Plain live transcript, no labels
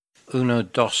Uno,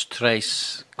 dos,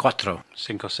 tres, cuatro.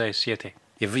 Cinco, seis, siete.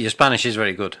 Your Spanish is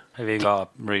very good. Have you got a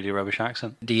really rubbish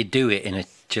accent? Do you do it in a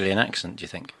Chilean accent, do you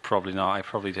think? Probably not. I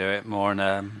probably do it more in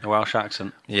a Welsh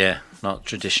accent. Yeah, not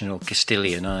traditional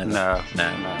Castilian either.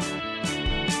 No.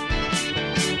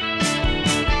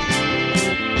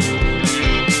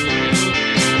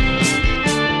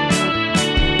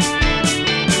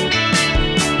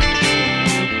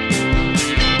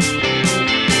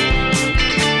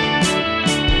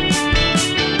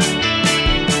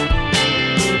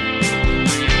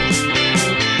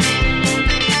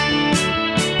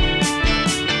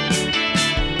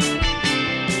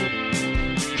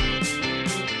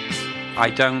 I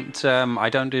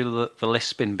don't do the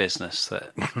lisping business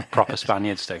that proper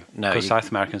Spaniards do. No, because South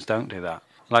Americans don't do that.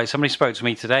 Like somebody spoke to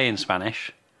me today in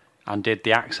Spanish and did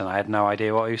the accent. I had no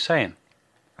idea what he was saying.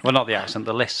 Well, not the accent,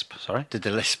 the lisp. Sorry. Did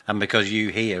the lisp? And because you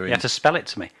hear, You had to spell it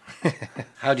to me.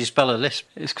 How do you spell a lisp?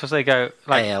 It's because they go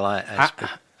like A-L-I-S-P.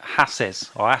 hasses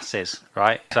or asses,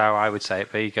 right? So I would say it,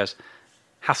 but he goes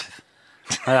hasses.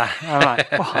 I'm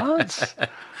like, what?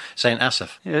 Saint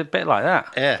Asaph. Yeah, a bit like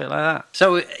that. Yeah. A bit like that.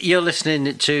 So you're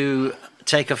listening to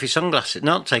Take Off Your Sunglasses.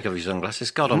 Not Take Off Your Sunglasses.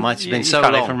 God Almighty, it's been so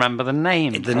long. You can't even remember the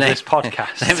name of this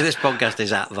podcast. The name of this podcast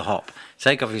is At The Hop.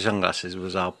 Take Off Your Sunglasses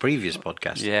was our previous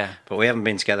podcast. Yeah. But we haven't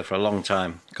been together for a long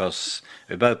time because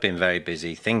we've both been very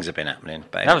busy. Things have been happening.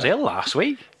 But I was ill last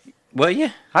week. Were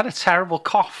you? I had a terrible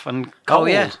cough and cold. Oh,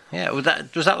 yeah. Yeah. Was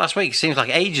that last week? It seems like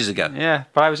ages ago. Yeah,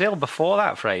 but I was ill before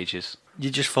that for ages. You're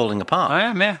just falling apart. I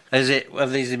am, yeah.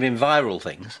 Have these been viral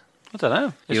things? I don't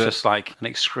know. It's just like an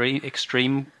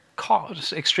extreme cold,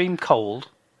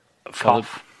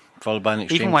 cough. Followed by an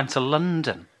extreme... Even went to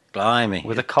London. Blimey.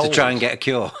 With a cold. To try and get a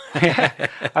cure. Yeah.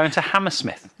 I went to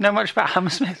Hammersmith. Know much about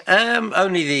Hammersmith?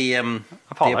 Only the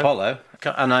Apollo.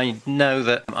 And I know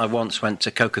that I once went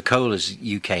to Coca-Cola's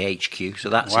UK HQ, so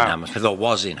that's in Hammersmith, or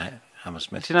was in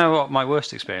Hammersmith. Do you know what my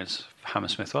worst experience of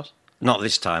Hammersmith was? Not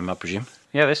this time, I presume.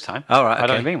 Yeah, this time. All right, I'd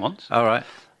only been once. All right.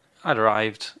 I'd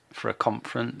arrived for a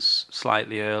conference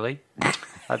slightly early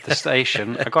at the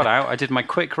station. I got out. I did my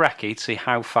quick recce to see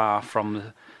how far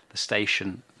from the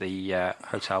station the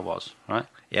hotel was. Right.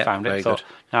 Yeah. Found it. Very Thought,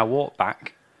 good. now walk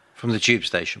back From the tube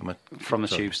station. from the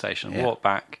tube station. Yeah. Walk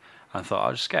back. And thought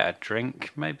I'll just get a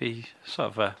drink, maybe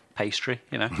sort of a pastry,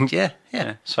 you know. Yeah.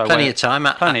 So plenty of time.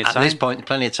 Plenty of At time. this point,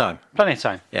 plenty of time. Plenty of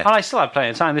time. Yeah. And I still had plenty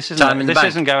of time. This Time in the bank.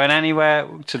 isn't going anywhere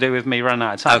to do with me running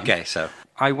out of time. Okay, so.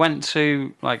 I went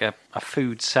to like a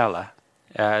food cellar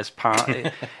as part.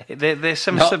 There's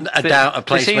some. Not a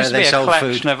place there where seems they to be a sold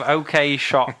collection food. of OK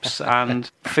shops and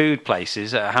food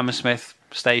places at Hammersmith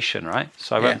Station, right?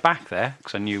 So I went back there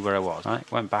because I knew where I was.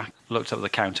 Right, went back, looked up at the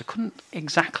counter, couldn't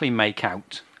exactly make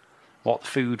out what the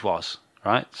food was.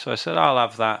 Right, so I said I'll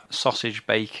have that sausage,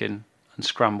 bacon, and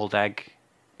scrambled egg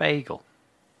bagel.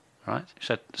 Right, she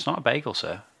said it's not a bagel,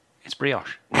 sir. It's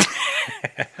brioche.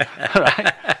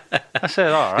 Right. I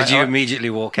said, all right. Did you immediately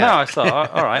walk No, out? I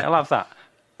thought, all right, I'll have that.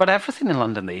 But everything in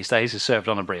London these days is served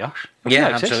on a brioche. Have you Yeah,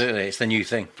 noticed? absolutely. It's the new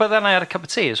thing. But then I had a cup of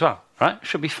tea as well, right?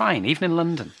 Should be fine, even in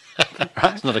London.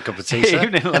 Right? It's not a cup of tea, sir.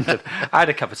 Even in London. I had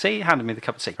a cup of tea, handed me the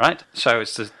cup of tea, right? So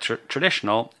it's the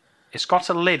traditional, it's got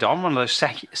a lid on, one of those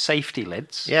safety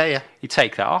lids. Yeah. You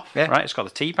take that off, Yeah. right? It's got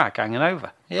a tea bag hanging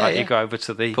over. Yeah, right? yeah. You go over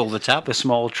to the... Pull the tab. The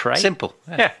small tray. Simple.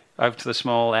 Yeah. Over to the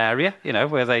small area, you know,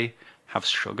 where they have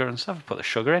sugar and stuff. Put the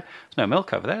sugar in. There's no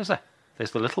milk over there, is there?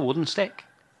 There's the little wooden stick.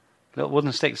 Little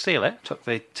wooden stick to seal it. Took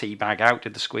the tea bag out,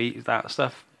 did the squeeze, that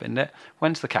stuff, binned it.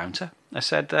 Went to the counter. I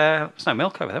said, there's no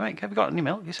milk over there, mate. Have you got any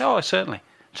milk? He said, oh, certainly.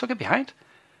 Took it behind.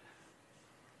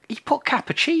 He put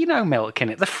cappuccino milk in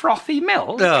it, the frothy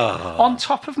milk, on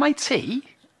top of my tea.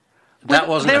 That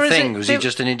wasn't There a is thing. Was he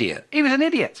just an idiot? He was an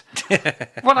idiot.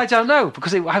 Well, I don't know,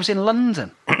 because I was in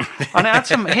London. And it had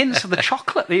some hints of the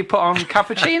chocolate that you put on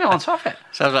cappuccino on top of it.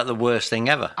 Sounds like the worst thing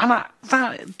ever. And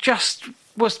that just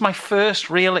was my first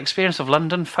real experience of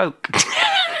London folk.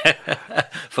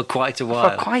 For quite a while.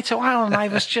 For quite a while, and I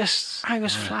was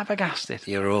flabbergasted.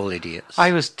 You're all idiots.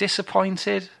 I was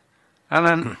disappointed. And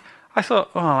then I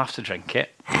thought, I'll have to drink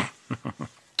it.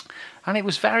 And it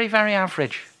was very, very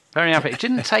average. Very average. It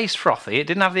didn't taste frothy. It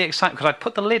didn't have the excitement, because I'd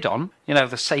put the lid on, you know,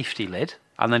 the safety lid,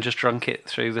 and then just drunk it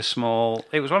through the small...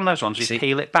 It was one of those ones you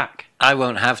peel it back. I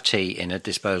won't have tea in a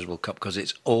disposable cup because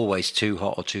it's always too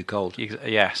hot or too cold.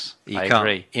 Yes, I can't,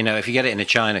 agree. You know, if you get it in a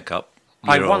china cup,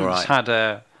 I you're all once right.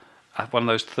 had one of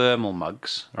those thermal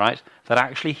mugs, right, that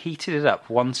actually heated it up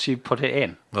once you put it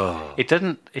in. Oh. It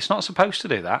didn't. It's not supposed to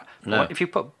do that. No. If you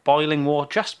put boiling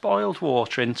water, just boiled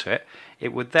water into it,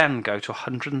 it would then go to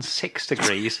 106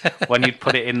 degrees when you'd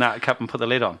put it in that cup and put the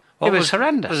lid on. It was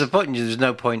horrendous. There's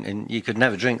no point in you could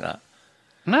never drink that.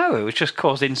 No, it was just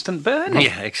caused instant burning.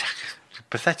 Yeah, exactly.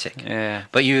 Pathetic. Yeah.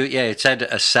 But it said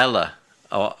a cellar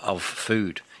of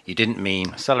food. You didn't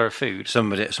mean A cellar of food.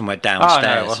 somewhere Oh, downstairs.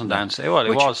 no, it wasn't downstairs. Well,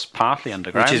 it was partly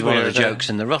underground. Which is one of the jokes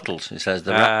in the Ruttles. It says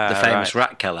the famous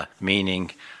rat killer,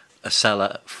 meaning a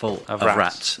cellar full of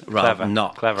rats. Clever.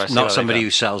 Not Clever. not somebody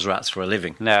who sells rats for a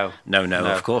living. No,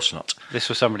 of course not. This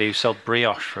was somebody who sold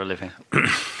brioche for a living.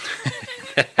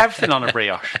 Everything on a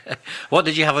brioche. What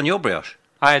did you have on your brioche?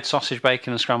 I had sausage,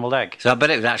 bacon, and scrambled egg. So I bet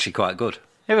it was actually quite good.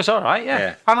 It was all right,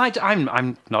 yeah. And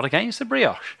I'm not against the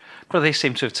brioche, but they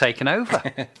seem to have taken over.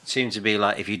 It seemed to be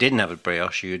like if you didn't have a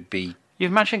brioche, you'd be You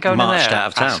imagine going marched in there out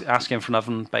of town. asking for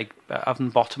an oven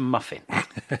bottom muffin.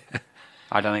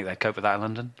 I don't think they'd cope with that in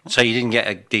London. So you didn't get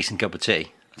a decent cup of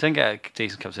tea? I didn't get a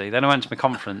decent cup of tea. Then I went to my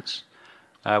conference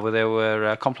where there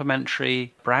were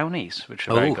complimentary brownies, which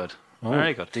were very good.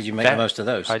 Very good. Did you make the most of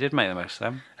those? I did make the most of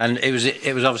them. And it was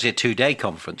obviously a 2-day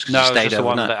conference. No, you it was stayed just the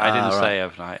one overnight. that I didn't stay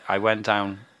overnight. I went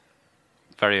down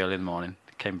very early in the morning,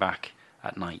 came back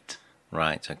at night.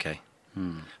 Right, okay.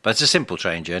 But it's a simple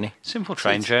train journey. Simple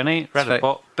train journey, read a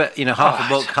book. But, half a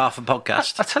book, half a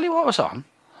podcast. I tell you what was on,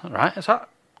 right?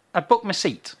 I booked my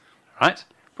seat, right?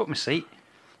 Booked my seat,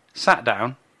 sat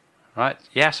down, right?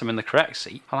 Yes, I'm in the correct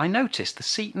seat. And I noticed the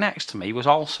seat next to me was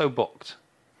also booked,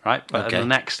 right? But at the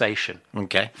next station.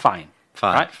 Okay. Fine.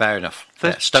 Right? Fair enough.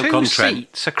 The two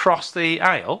seats across the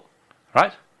aisle,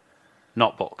 right?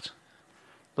 Not booked.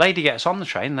 Lady gets on the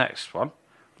train, next one,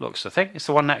 looks at the thing, it's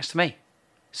the one next to me.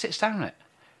 Sits down in it.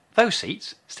 Those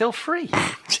seats, still free.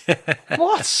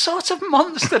 What sort of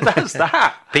monster does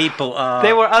that? People are...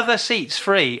 There were other seats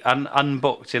free and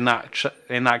unbooked in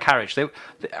that carriage.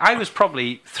 I was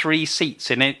probably 3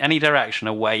 seats in any direction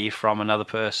away from another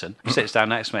person who sits down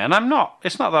next to me. And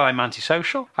it's not that I'm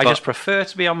antisocial. I just prefer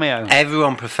to be on my own.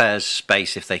 Everyone prefers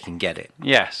space if they can get it.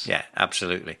 Yes. Yeah,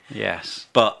 absolutely. Yes.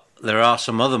 But there are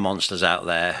some other monsters out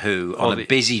there who, on a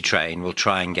busy train, will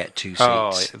try and get 2 seats.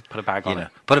 Oh, put a bag on it.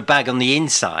 Put a bag on the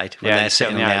inside when they're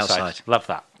sitting on the outside. Love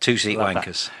that. 2-seat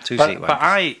wankers.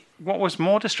 But what was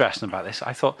more distressing about this,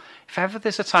 I thought, if ever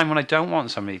there's a time when I don't want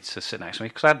somebody to sit next to me,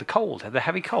 because I had the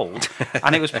heavy cold,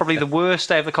 and it was probably the worst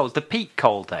day of the cold, the peak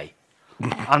cold day.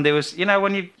 And there was,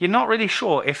 when you're not really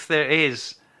sure if there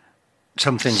is...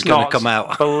 Something's going to come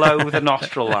out below the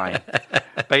nostril line,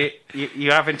 but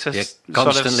you're having to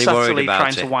constantly sort of worried subtly about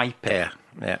trying to wipe it.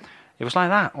 Yeah. It was like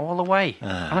that all the way,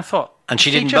 and I thought, and she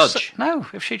didn't budge. No,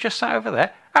 if she just sat over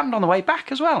there, happened on the way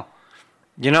back as well.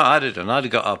 I'd have done. I'd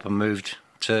have got up and moved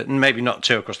to maybe not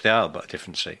 2 across the aisle, but a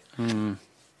different seat. Yeah.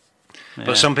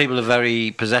 But some people are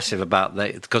very possessive about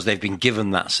because they've been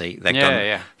given that seat. They're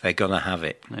gonna have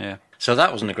it. Yeah. So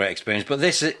that wasn't a great experience. But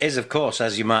this is, of course,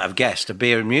 as you might have guessed, a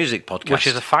beer and music podcast. Which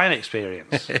is a fine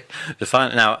experience.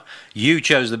 Now, you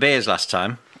chose the beers last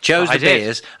time.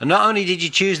 Beers. And not only did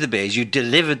you choose the beers, you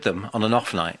delivered them on an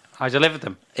off night. I delivered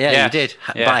them. Yeah, you did.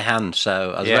 By hand.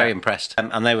 So I was very impressed.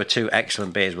 And they were 2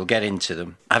 excellent beers. We'll get into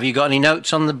them. Have you got any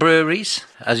notes on the breweries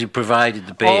as you provided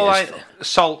the beers?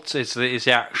 Salt is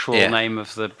the actual name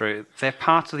of the brewery. They're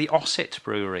part of the Ossett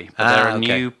Brewery. But they're a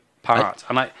new part.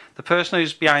 And the person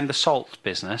who's behind the salt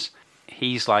business,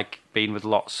 he's been with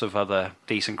lots of other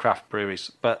decent craft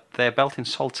breweries, but they're based in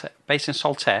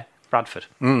Saltaire, Bradford.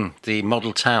 The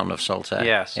model town of Saltaire.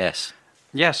 Yes.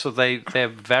 Yeah, so they're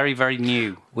very, very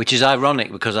new. Which is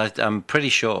ironic because I'm pretty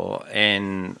sure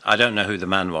I don't know who the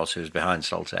man was who was behind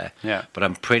Saltaire. Yeah. But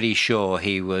I'm pretty sure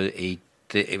it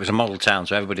was a model town,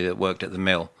 so everybody that worked at the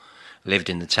mill lived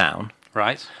in the town.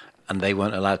 Right. And they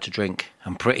weren't allowed to drink.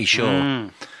 I'm pretty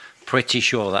sure. Pretty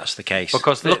sure that's the case.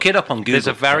 Because look it up on Google. There's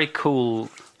a very cool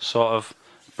sort of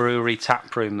brewery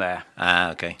tap room there.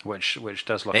 Okay. Which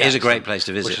does look. It is a great place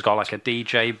to visit. Which has got a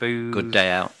DJ booth. Good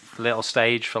day out. Little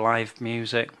stage for live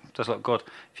music. Does look good.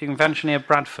 If you can venture near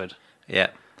Bradford.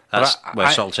 Yeah. That's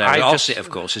where Saltaire is. Ossett, of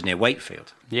course, is near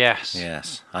Wakefield. Yes.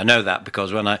 Yes. I know that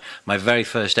because when my very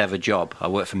first ever job, I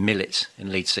worked for Millets in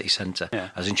Leeds City Centre. Yeah.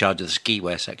 I was in charge of the ski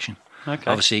wear section.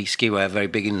 Okay. Obviously, ski wear very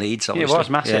big in Leeds. Obviously. Yeah, it was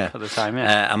massive at the time.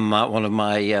 Yeah. And one of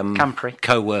my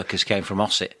co-workers came from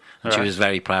Ossett, and she was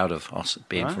very proud of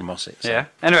being from Ossett. So. Yeah.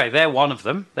 Anyway, they're one of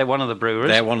them. They're one of the brewers.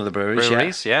 They're one of the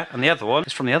breweries. Yeah. And the other one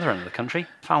is from the other end of the country,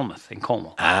 Falmouth in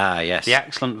Cornwall. Yes. The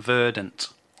excellent Verdant,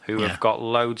 who have got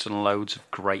loads and loads of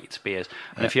great beers.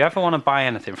 And if you ever want to buy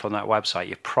anything from that website,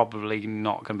 you're probably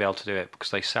not going to be able to do it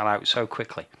because they sell out so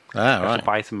quickly. You have to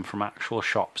buy them from actual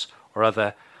shops or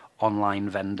other online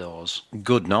vendors.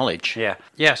 Good knowledge. Yeah.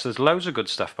 Yeah, so there's loads of good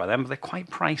stuff by them, but they're quite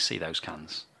pricey, those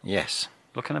cans. Yes.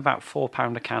 Looking about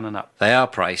 £4 a can and up. They are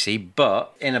pricey,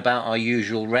 but in about our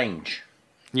usual range.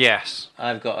 Yes.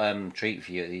 I've got a treat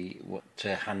for you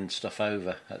to hand stuff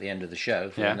over at the end of the show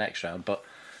for the next round, but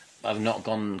I've not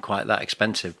gone quite that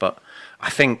expensive. But I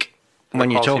think when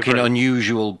you're talking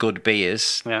unusual good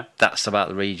beers, that's about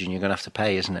the region you're going to have to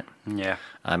pay, isn't it? Yeah.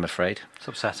 I'm afraid. It's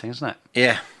upsetting, isn't it?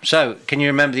 Yeah. So, can you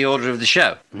remember the order of the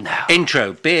show? No.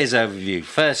 Intro, beers overview,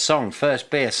 first song, first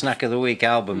beer, snack of the week,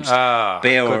 albums,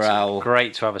 beer or owl.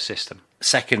 Great to have a system.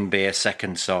 Second beer,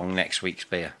 second song, next week's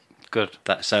beer. Good.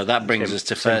 So that brings us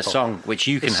to first song, which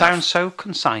you can have. It sounds so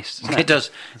concise, doesn't it? It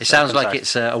does. It sounds like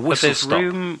it's a whistle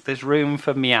stop. There's room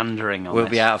for meandering on We'll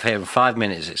this. be out of here in 5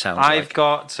 minutes, it sounds like. I've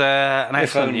got an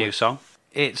excellent new song.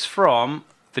 It's from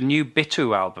the new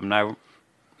Bitu album. Now,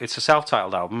 it's a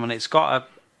self-titled album, and it's got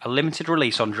a limited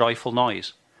release on Joyful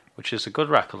Noise, which is a good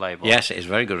record label. Yes, it is a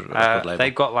very good record label.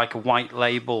 They've got like a white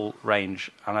label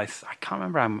range, and I can't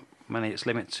remember how many it's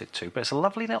limited to, but it's a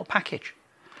lovely little package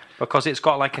because it's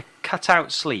got like a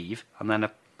cut-out sleeve and then a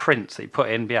print that you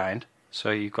put in behind. So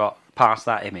you've got past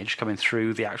that image coming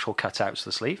through the actual cutouts of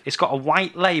the sleeve. It's got a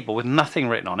white label with nothing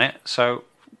written on it, so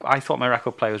I thought my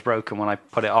record player was broken when I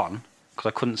put it on because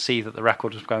I couldn't see that the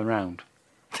record was going round.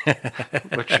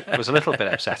 Which was a little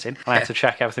bit upsetting. I had to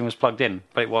check everything was plugged in,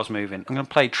 but it was moving. I'm going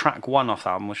to play track 1 off the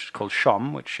album, which is called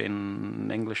Shom, which in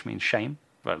English means shame,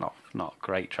 but not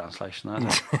great translation,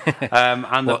 is it?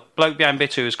 And the bloke behind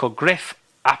Bitu is called Griff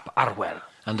Ap Arwell.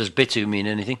 And does Bitu mean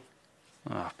anything?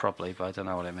 Oh, probably, but I don't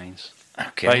know what it means.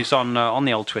 Okay. But he's on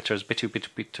the old Twitter as Bitu Bitu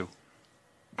Bitu.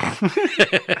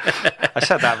 I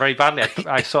said that very badly.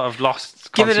 I sort of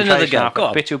lost Give it another go. Go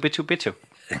on. Bitu Bitu Bitu.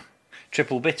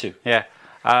 Triple Bitu. Yeah.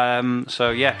 So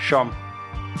yeah, Shom.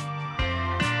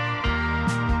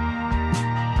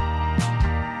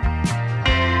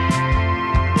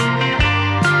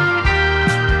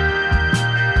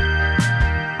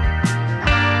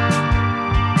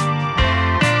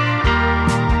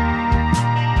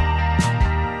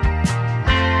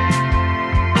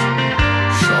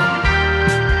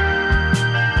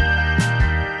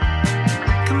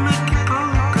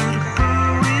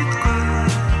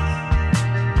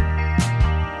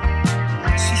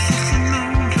 Si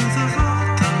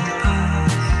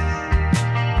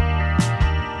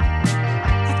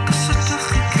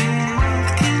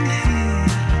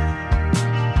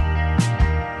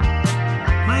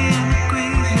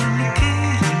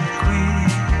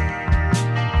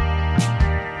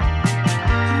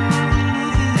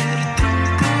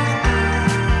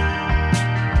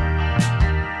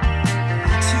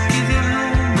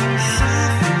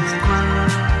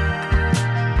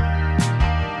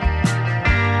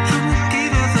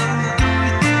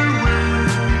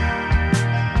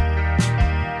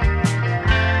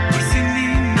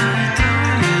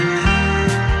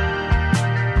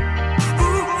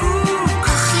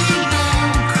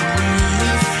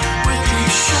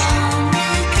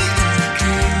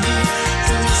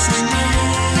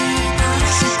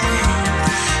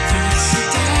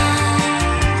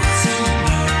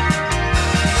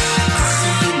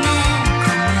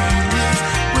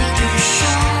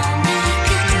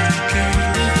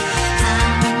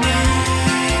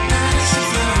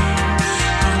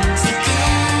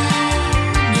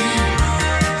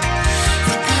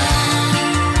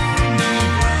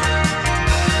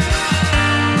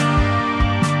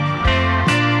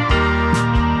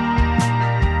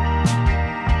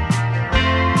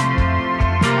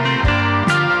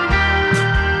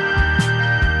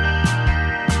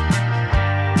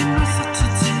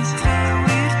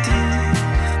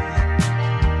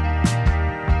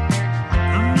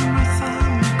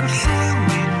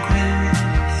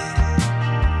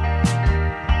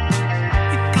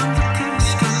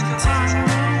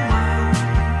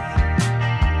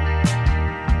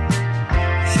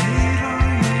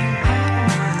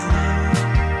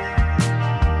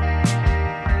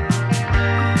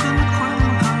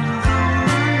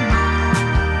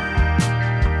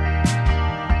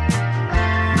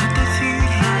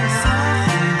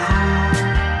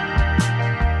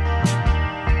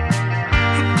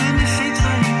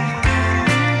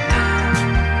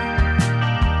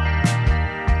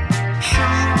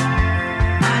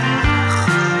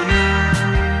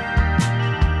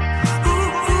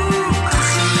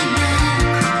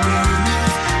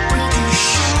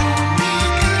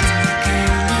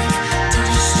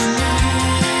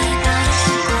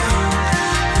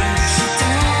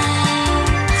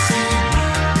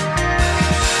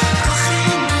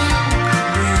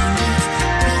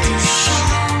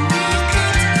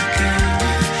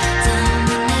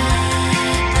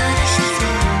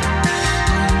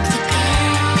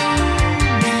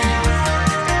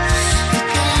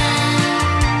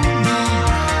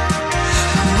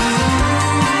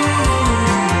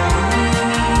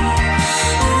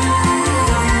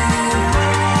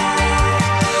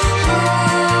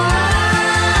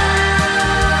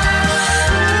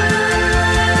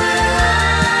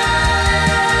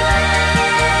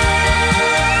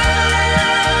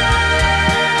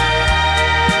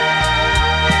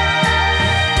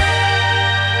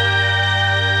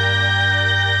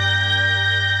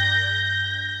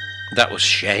That was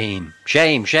shame.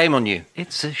 Shame on you.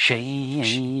 It's a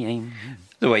shame.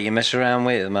 The way you mess around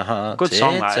with my heart. Good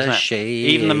song, it's that, isn't a it? shame.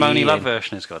 Even the Moany Love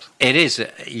version is good. It is.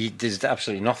 There's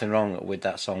absolutely nothing wrong with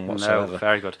that song whatsoever. No,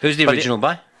 very good. Who's the original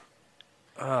by?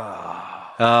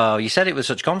 Oh, you said it with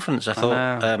such confidence. I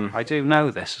thought. I do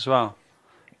know this as well.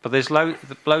 But there's loads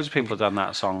of people have done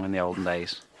that song in the olden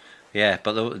days. Yeah,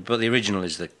 but the original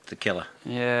is the killer.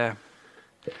 Yeah.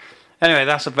 Anyway,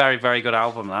 that's a very, very good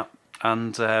album, that.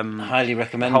 And highly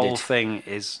recommended. The whole thing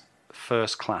is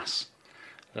first class.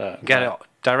 Get it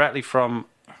directly from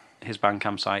his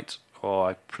Bandcamp site, or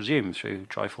I presume through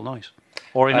Joyful Noise,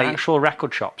 or in actual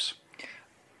record shops.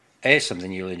 Here's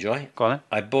something you'll enjoy. Go on then.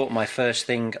 I bought my first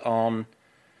thing on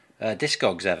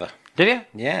Discogs ever. Did you?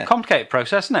 Yeah. Complicated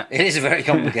process, isn't it? It is a very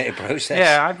complicated process.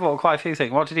 Yeah, I bought quite a few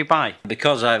things. What did you buy?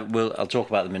 Because I'll talk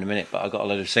about them in a minute, but I got a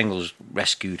load of singles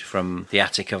rescued from the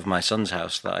attic of my son's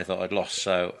house that I thought I'd lost.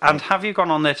 So. And have you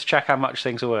gone on there to check how much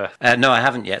things are worth? No, I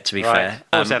haven't yet, to be fair.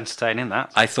 It was entertaining,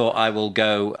 that. I thought I will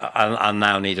go. I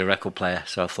now need a record player,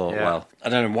 so I thought, well, I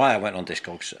don't know why I went on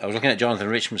Discogs. I was looking at Jonathan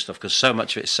Richman stuff because so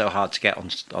much of it's so hard to get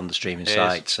on the streaming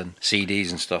sites and CDs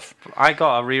and stuff. I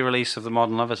got a re-release of the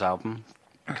Modern Lovers album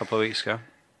a couple of weeks ago.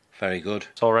 Very good.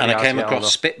 It's already and I came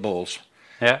across Spitballs.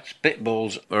 Yeah.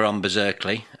 Spitballs were on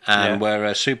Berserkly and were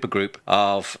a supergroup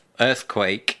of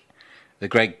Earthquake, the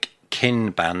Greg Kinn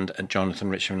band, and Jonathan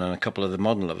Richman and a couple of the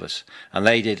Modern Lovers. And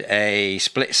they did a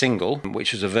split single,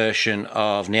 which was a version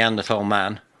of Neanderthal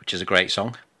Man, which is a great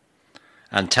song,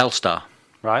 and Telstar.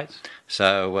 Right.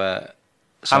 So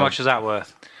how much is that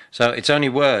worth? So it's only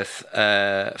worth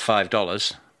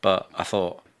 $5, but I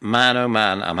thought, man, oh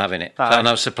man, I'm having it. And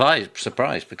I was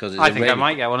surprised because it's I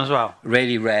might get one as well.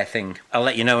 Really rare thing. I'll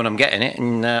let you know when I'm getting it,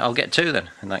 and I'll get two then,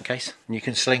 in that case. And you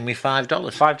can sling me $5.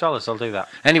 $5, I'll do that.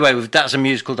 Anyway, that's a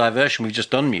musical diversion. We've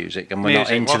just done music, and we're not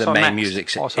into the main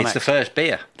music. It's the first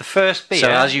beer. The first beer?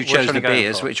 So as you chose the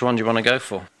beers, which one do you want to go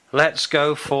for? Let's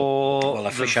go for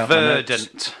the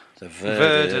Verdant. The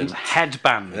Verdant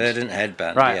Headband. Verdant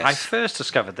Headband, right, yes. I first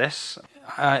discovered this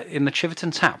in the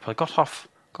Chiverton Tap. I got off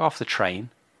the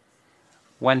train,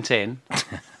 went in,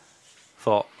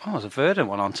 thought, oh, there's a Verdant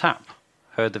one on tap.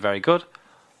 Heard they're very good.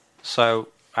 So,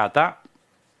 add that.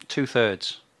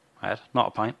 2/3 I had, not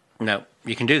a pint. No,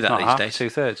 you can do that not these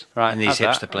days. 2/3. Right, in these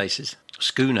hipster places.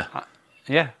 Schooner.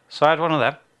 Yeah, so I had one of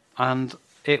them, and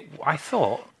I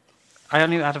thought I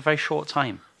only had a very short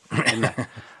time in there.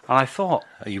 And I thought...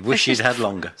 You wish you'd had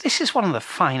longer. This is one of the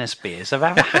finest beers I've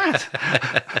ever had.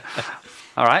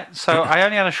 All right, so I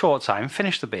only had a short time,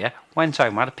 finished the beer, went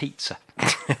home, had a pizza.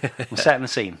 Setting the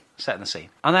scene.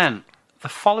 And then the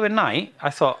following night, I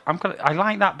thought, I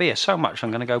like that beer so much, I'm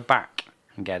going to go back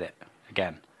and get it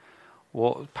again.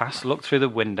 Walked past, looked through the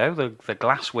window, the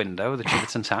glass window of the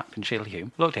Chiverton Tap in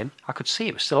Chilhume, looked in, I could see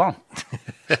it was still on.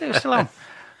 It was still on.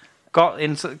 Got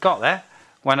there,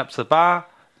 went up to the bar,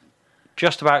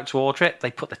 just about to order it,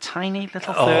 they put the tiny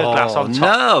little third glass on top.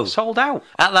 No. Sold out.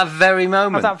 At that very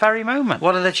moment? At that very moment.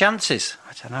 What are the chances?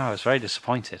 I don't know, I was very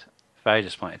disappointed. Very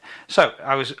disappointed. So,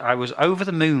 I was over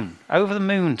the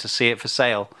moon to see it for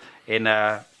sale in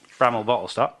Bramall Bottle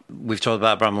Stop. We've talked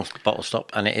about Bramall Bottle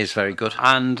Stop, and it is very good.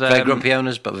 And very grumpy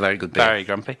owners, but very good beer. Very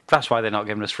grumpy. That's why they're not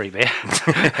giving us free beer.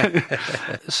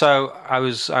 So, I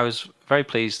was very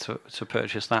pleased to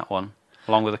purchase that one,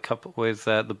 along with a couple with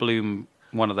the Bloom.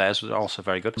 One of theirs was also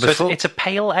very good. So it's a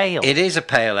pale ale. It is a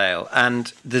pale ale,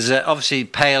 and there's obviously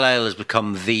pale ale has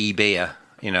become the beer,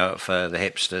 for the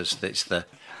hipsters. It's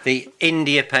the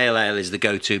India Pale Ale is the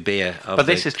go-to beer of but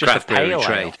this the is just craft a pale brewery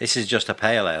trade. Ale. This is just a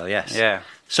pale ale, yes. Yeah.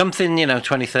 Something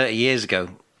 20, 30 years ago,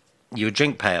 you would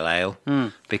drink pale ale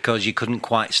because you couldn't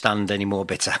quite stand any more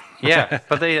bitter. Yeah,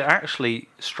 but they're actually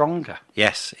stronger.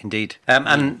 Yes, indeed.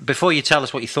 And before you tell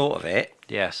us what you thought of it,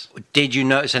 yes, did you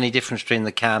notice any difference between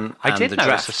the can and the draft? I did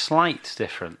notice a slight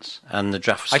difference. And the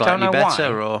draft was slightly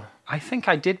better, or I think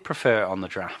I did prefer it on the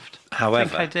draft.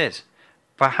 However, I think I did,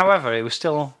 but however, it was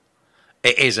still.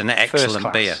 It is an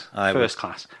excellent beer. First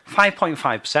class,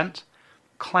 5.5%,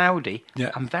 cloudy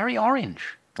and very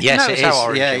orange. Yes, it is. How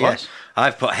orange it was?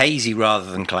 I've put hazy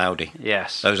rather than cloudy.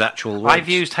 Yes. Those actual words. I've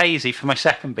used hazy for my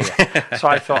second beer, so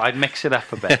I thought I'd mix it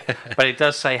up a bit. But it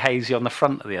does say hazy on the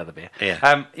front of the other beer.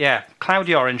 Yeah.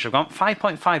 Cloudy orange I've got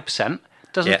 5.5%.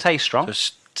 Doesn't taste strong. So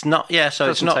it's not. Yeah, so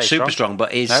it's not super strong,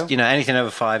 but is anything over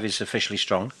 5 is officially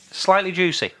strong. Slightly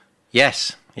juicy.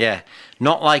 Yes. Yeah.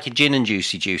 Not like a gin and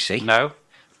juicy. No.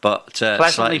 But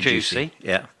pleasantly juicy.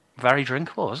 Yeah. Very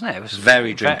drinkable, isn't it? It was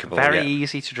very drinkable. Very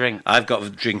easy to drink. I've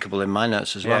got drinkable in my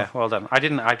notes as well. Yeah, well done.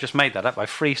 I just made that up. I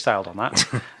freestyled on that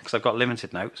because I've got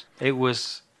limited notes. It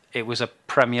was a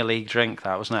Premier League drink,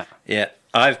 that wasn't it? Yeah.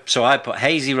 I put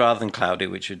hazy rather than cloudy,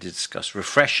 which we discussed.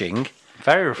 Refreshing.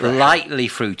 Very refreshing. Lightly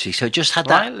fruity. So it just had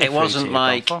that. Lightly It wasn't fruity,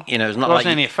 like, Bob. it's not It like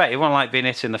wasn't in your face. It wasn't like being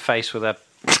hit in the face with a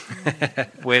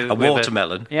a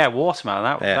watermelon.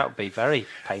 Watermelon. That would be very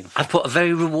painful. I've put a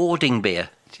very rewarding beer.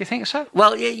 Do you think so?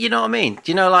 Well, you know what I mean.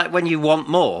 Do you know, like when you want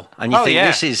more and you think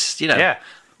this is, Yeah.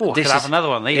 Oh, I could have another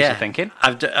one of these, yeah, you're thinking.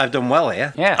 I've done well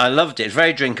here. Yeah. I loved it. It's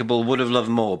very drinkable. Would have loved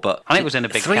more, but And it was in a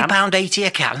big can. £3.80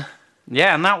 a can.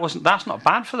 Yeah, and that's not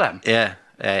bad for them. Yeah,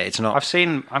 it's not. I've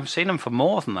seen them for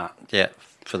more than that. Yeah,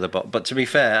 for the bottle. But to be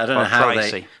fair, I don't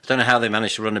know how they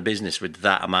managed to run a business with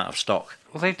that amount of stock.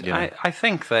 Well, I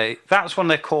think that's one of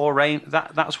their core range.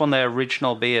 That's one of their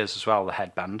original beers as well. The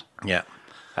Headband. Yeah.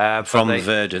 From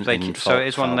Verdant. So it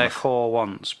is one of their core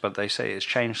ones, but they say it's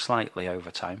changed slightly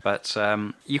over time. But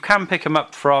you can pick them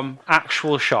up from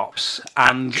actual shops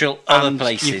and other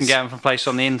places. You can get them from places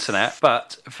on the internet,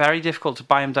 but very difficult to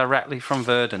buy them directly from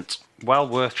Verdant. Well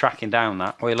worth tracking down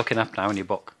that. What are you looking up now in your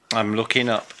book? I'm looking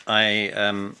up.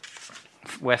 Where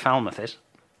Falmouth is.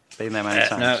 Been there many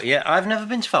times. No, I've never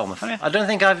been to Falmouth. Oh, yeah. I don't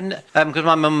think I've because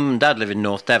my mum and dad live in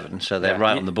North Devon, so they're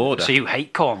right on the border. So you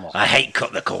hate Cornwall? I hate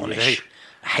the Cornish.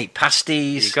 I hate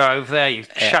pasties. You go over there, you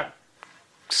chuck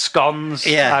scones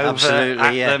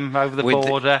them over the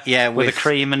border with a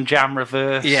cream and jam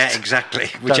reverse. Yeah, exactly.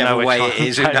 Whichever way it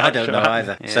is, I don't know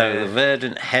either. Yeah. So the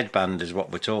Verdant Headband is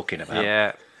what we're talking about.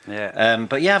 Yeah.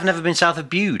 But I've never been south of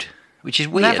Bude, which is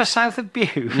weird. Never south of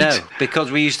Bude? No,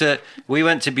 because we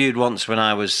went to Bude once when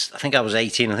I was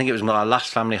 18. I think it was my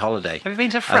last family holiday. Have you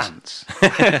been to France?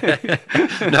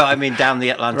 No, I mean down the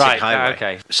Atlantic Highway.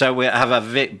 Okay. So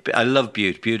I love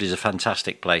Bude. Bude is a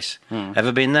fantastic place.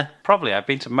 Ever been there? Probably. I've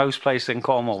been to most places in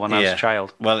Cornwall when I was a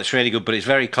child. Well, it's really good, but it's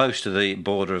very close to the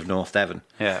border of North Devon.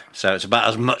 Yeah. So it's about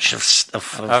as much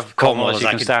of Cornwall as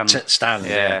I can stand.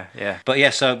 Yeah. But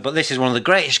but this is one of the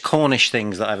greatest Cornish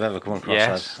things that I've ever come across.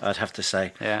 Yes. I'd have to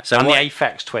say. Yeah. So the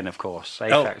Aphex Twin, of course.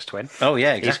 Aphex Twin. Oh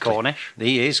yeah, exactly. He's Cornish.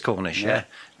 He is Cornish. Yeah.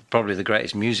 Probably the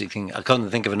greatest music thing. I couldn't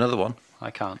think of another one. I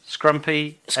can't.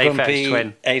 Scrumpy Aphex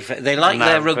Twin. They like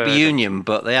their rugby union,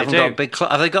 but they haven't got a big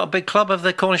club. Have they got a big club? Have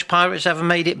the Cornish Pirates ever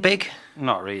made it big?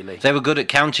 Not really. They were good at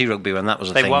county rugby when that was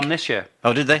a thing. They won this year.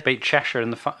 Oh, did they? Beat Cheshire in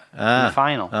the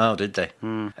final. Oh, did they?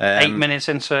 8 minutes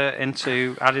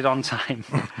into added on time.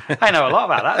 I know a lot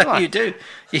about that, don't I? You do.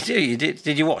 You did.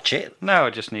 Did you watch it? No, I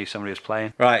just knew somebody was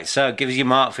playing. Right, so give us your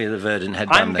mark for the Verdant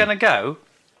Headband. I'm going to go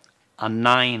a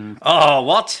 9. Oh,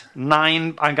 what?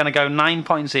 9. I'm going to go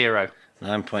 9.0.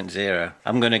 9.0.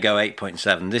 I'm going to go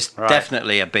 8.7. This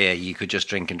definitely a beer you could just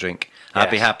drink and drink. Yes.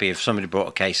 I'd be happy if somebody brought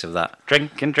a case of that.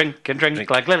 Drink and drink and drink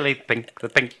like lily pink, the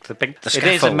pink. It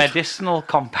is a medicinal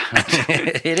compound.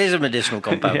 It is a medicinal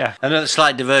compound. Yeah. Another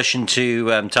slight diversion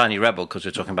to Tiny Rebel, because we're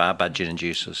talking about how bad gin and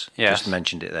juice was. Yes. Just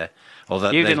mentioned it there.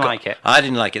 Although you didn't like it. I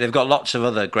didn't like it. They've got lots of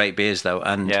other great beers, though.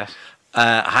 And yes.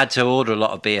 I had to order a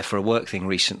lot of beer for a work thing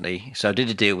recently, so I did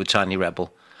a deal with Tiny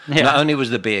Rebel. Yeah. Not only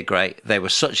was the beer great, they were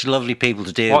such lovely people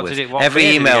to deal with.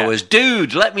 Every email was,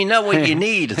 dude, let me know what you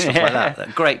need, and stuff like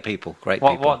that. Great people,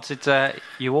 people. What did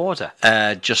you order?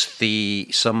 Just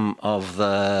some of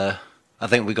the... I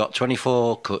think we got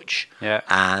 24 Kutch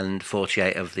and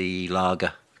 48 of the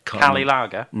lager. Cali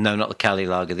Lager? No, not the Cali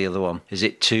Lager, the other one. Is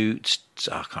it two...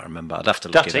 I can't remember. I'd have to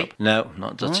look it up. No,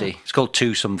 not Dutty. It's called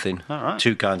Two something. All right.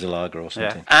 Two kinds of lager or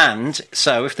something. Yeah. And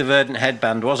so if the Verdant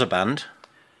Headband was a band...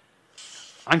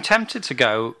 I'm tempted to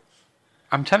go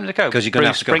because you're going to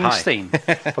have to go Springsteen.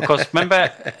 Because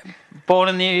remember, Born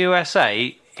in the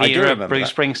USA,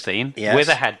 Bruce Springsteen with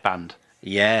a headband.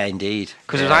 Yeah, indeed.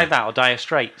 Because it was either that or Dire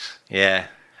Straits. Yeah,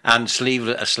 and a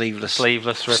sleeveless shirt,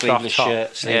 sleeveless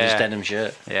denim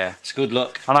shirt. Yeah, it's good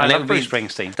look. And I love Bruce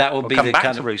Springsteen. That would be the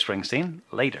kind of Bruce Springsteen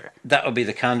later. That would be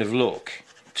the kind of look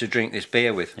to drink this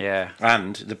beer with. Yeah,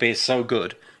 and the beer's so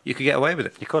good. You could get away with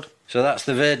it. You could. So that's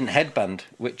the Verdant Headband,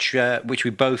 which we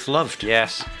both loved.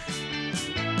 Yes.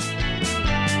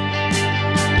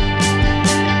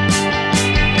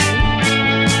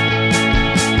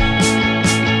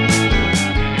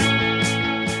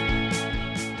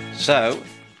 So,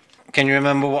 can you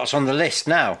remember what's on the list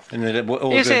now? In the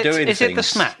order of doing things? Is it the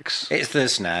snacks? It's the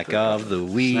snack of the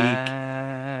week.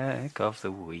 Snack of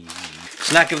the week.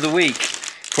 Snack of the week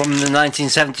from the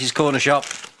 1970s corner shop.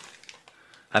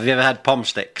 Have you ever had pom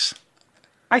sticks?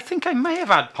 I think I may have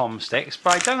had pom sticks,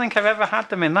 but I don't think I've ever had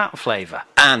them in that flavour.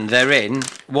 And they're in.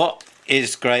 What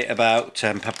is great about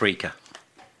paprika?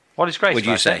 What is great? Would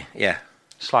you say? Yeah.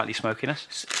 Slightly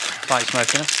smokiness.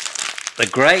 The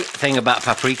great thing about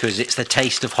paprika is it's the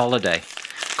taste of holiday.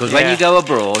 Because when you go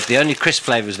abroad, the only crisp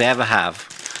flavours they ever have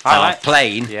are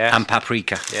plain and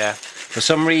paprika. Yeah. For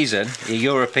some reason, the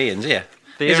Europeans,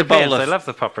 The Here's Europeans, they love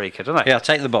the paprika, don't they? Yeah,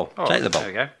 take the bowl. Oh, take the bowl.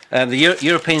 There we go. The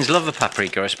Europeans love the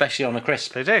paprika, especially on a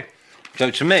crisp. They do. So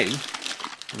to me,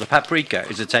 the paprika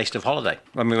is a taste of holiday.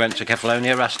 When we went to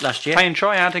Kefalonia last year, I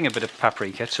enjoy adding a bit of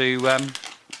paprika to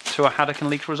a haddock and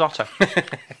leek risotto.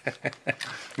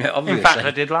 yeah, obviously. In fact,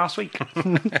 I did last week.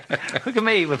 Look at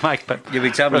me with my You'll be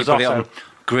telling me to put it on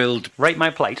grilled Rate my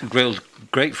plate. grilled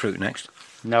grapefruit next.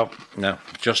 No, No,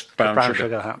 just brown,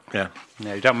 sugar. Yeah.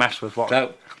 No, you don't mess with what.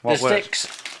 So what the works.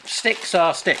 sticks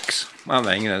are sticks, aren't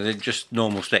they? You know, they're just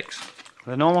normal sticks.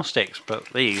 They're normal sticks, but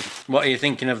these. What are you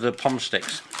thinking of the pom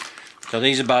sticks? So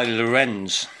these are by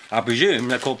Lorenz. I presume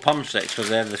they're called pom sticks because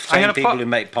they're the same people who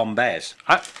make pom bears.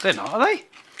 They're not, are they?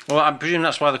 Well, I presume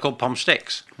that's why they're called pom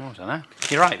sticks. Oh, I don't know.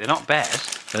 You're right, they're not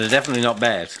bears. They're definitely not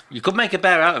bears. You could make a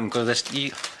bear out of them because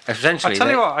essentially I tell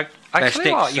you what, they're tell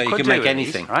you what, sticks, so you could can do make with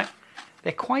anything. these, right?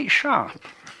 They're quite sharp.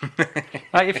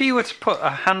 Like if you were to put a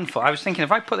handful, I was thinking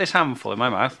if I put this handful in my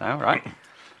mouth now, right,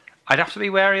 I'd have to be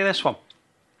wary of this one.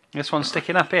 This one's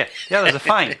sticking up here. The others are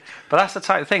fine, but that's the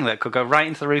type of thing that could go right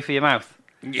into the roof of your mouth.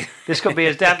 This could be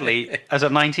as deadly as a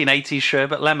 1980s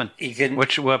sherbet lemon,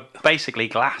 which were basically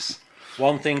glass.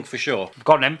 One thing for sure,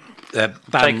 Got him. they're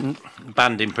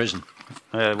banned in prison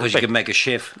because you can make a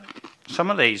shiv. Some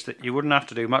of these that you wouldn't have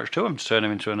to do much to them to turn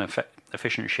them into an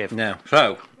efficient shiv. No.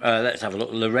 So let's have a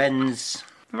look. Lorenzo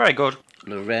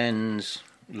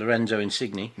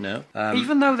Insigne. No.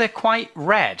 Even though they're quite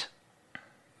red,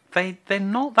 they're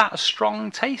not that strong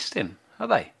tasting, are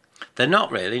they? They're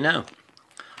not really, no.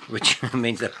 Which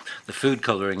means that the food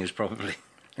colouring is probably.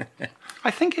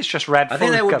 I think it's just red. I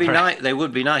think they would be nice. They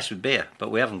would be nice with beer, but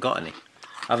we haven't got any.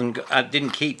 I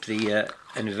didn't keep the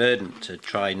Verdant to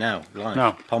try now. Like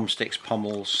No. Pom sticks,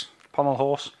 pommels, Pommel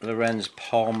horse. Lorenz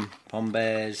pom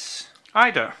bears. I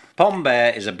don't. Pom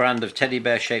bear is a brand of teddy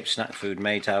bear shaped snack food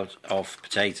made out of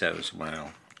potatoes.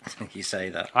 Wow, you say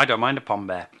that. I don't mind a pom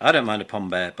bear. I don't mind a pom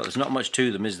bear, but there's not much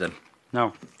to them, is there?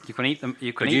 No, you can eat them.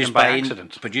 You can eat them by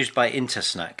accident. Produced by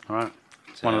Intersnack. Right.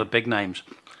 One of the big names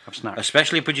of snacks. A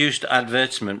specially produced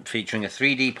advertisement featuring a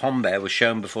 3D pom bear was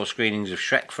shown before screenings of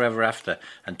Shrek Forever After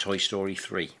and Toy Story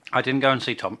 3. I didn't go and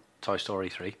see Toy Story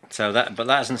 3. So that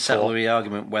hasn't settled the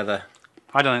argument whether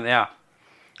I don't think they are.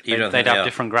 They'd have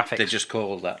different graphics. They're just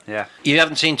called that. Yeah. You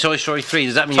haven't seen Toy Story 3?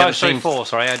 Does that mean you haven't seen 4?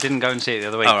 Sorry, I didn't go and see it the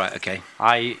other week. All right, okay.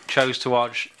 I chose to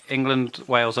watch England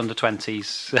Wales under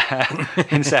 20s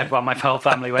instead while my whole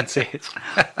family went to see it.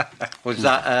 Was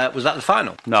that the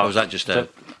final? No, or was that just the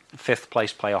 5th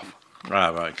place playoff? Right,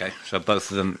 okay. So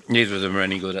both of them, neither of them are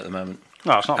any good at the moment.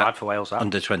 No, it's not bad for Wales. That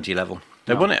Under 20 level.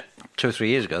 They won it 2 or 3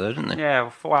 years ago, though, didn't they?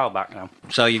 Yeah, a while back now.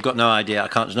 So you've got no idea.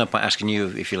 There's no point asking you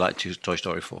if you like Toy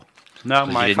Story 4. No,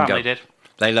 my family did.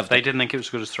 They loved it. They didn't think it was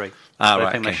as good as 3.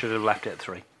 I think they should have left it at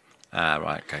 3.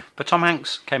 Right, okay. But Tom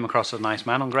Hanks came across as a nice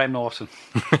man on Graham Norton.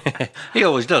 He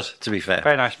always does, to be fair.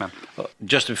 Very nice man.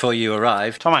 Just before you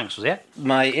arrived, Tom Hanks was it?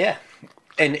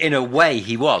 In a way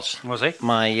he was. Was he?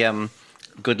 My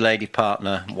good lady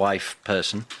partner, wife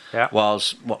person,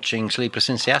 was watching Sleepless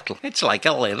in Seattle. It's like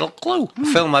a little clue. A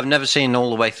film I've never seen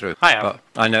all the way through. I have. But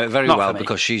I know it very Not well for me.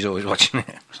 because she's always watching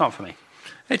it. It's not for me.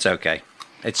 It's okay.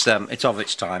 It's of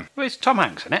its time. Well, it's Tom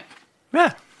Hanks, isn't it?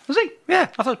 Yeah. Was he? Yeah.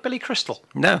 I thought it was Billy Crystal.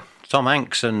 No, Tom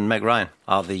Hanks and Meg Ryan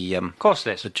are the Of course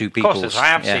it is. the two Of course peoples. it is. I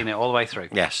have seen it all the way through.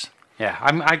 Yes. Yeah,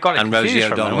 I got it And confused Rosie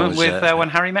for a O'Donnell moment was, with When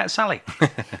Harry Met Sally.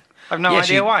 I've no Yes,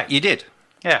 idea why. You did.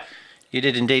 Yeah. You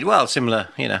did indeed. Well, similar,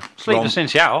 Sleepless in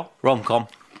Seattle, rom-com.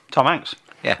 Tom Hanks.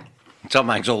 Yeah. Tom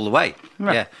Hanks all the way.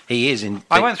 Yeah. Yeah, he is in.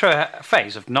 I went through a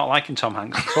phase of not liking Tom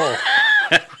Hanks at all.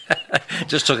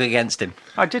 Just took against him.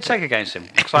 I did take against him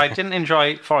because I didn't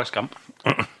enjoy Forrest Gump.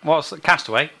 What's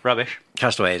Castaway? Rubbish.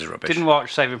 Castaway is rubbish. Didn't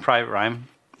watch Saving Private Ryan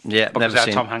Yeah, because never it had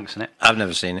seen Tom Hanks in it. I've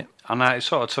never seen it. And I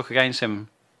sort of took against him.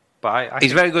 But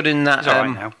He's very good in that. He's all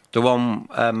right now. The one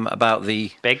about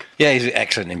the Big. Yeah, he's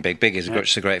excellent in Big. Big is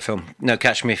just a great film. No,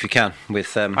 Catch Me If You Can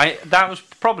with. That was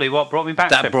probably what brought me back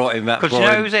to him. That brought him back. Because you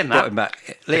know who's in that? Brought him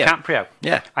back. Leo. DiCaprio.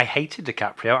 Yeah. I hated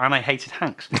DiCaprio and I hated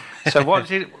Hanks. So what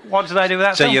did I do with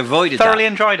that So film? you avoided Thoroughly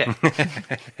that. enjoyed it.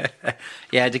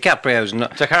 Yeah, DiCaprio's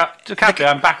not. DiCaprio,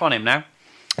 I'm back on him now.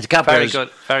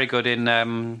 DiCaprio's Very good in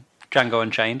Django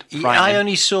Unchained. I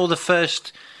only saw the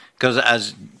first because,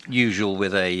 as usual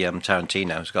with a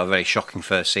Tarantino, it's got a very shocking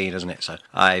first scene, hasn't it? So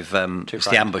it's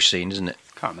the ambush scene, isn't it?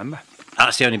 Can't remember.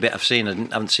 That's the only bit I've seen. I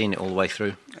haven't seen it all the way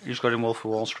through. He's got in Wolf of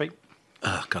Wall Street.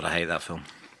 Oh God, I hate that film.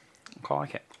 I quite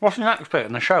like it. What's the next bit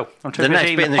in the show? The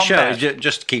next bit in the show is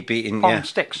just keep eating. Pom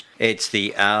sticks. It's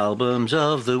the albums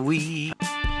of the week.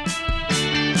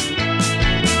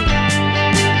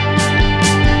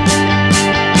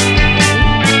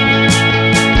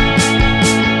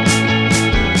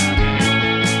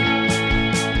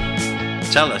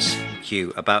 Tell us,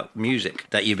 Hugh, about music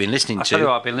that you've been listening to. I'll tell you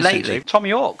what I've been listening lately. to. Tom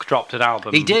York dropped an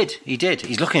album. He did.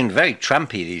 He's looking very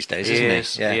trampy these days,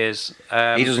 isn't he? He is.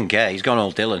 He doesn't care. He's gone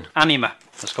all Dylan. Anima,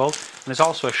 it's called. And there's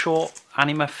also a short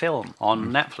anima film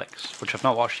on Netflix, which I've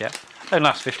not watched yet. It only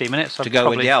lasts 15 minutes. To go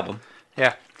with the album?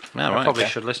 Yeah. Oh, I right, probably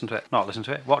okay. should listen to it. Not listen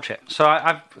to it, watch it. So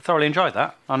I've thoroughly enjoyed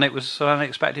that, and it was an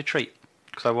unexpected treat,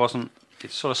 because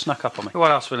it sort of snuck up on me.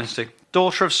 What else we listened to?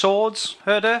 Daughter of Swords,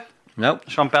 heard her? Nope.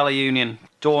 It's on Bella Union.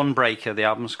 Dawnbreaker, the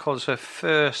album's called. It's her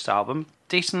first album.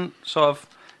 Decent sort of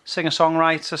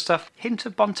singer-songwriter stuff. Hint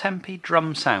of Bontempi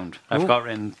drum sound. I've got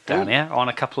written down here on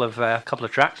a couple of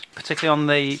tracks, particularly on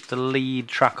the lead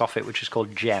track off it, which is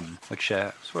called Gem, which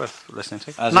is worth listening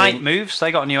to. Night Moves,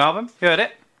 they got a new album. You heard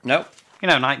it? Nope. You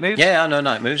know Night Moves? Yeah, I know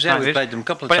Night Moves. Yeah, Night we Moves. played them a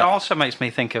couple of But times. it also makes me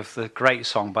think of the great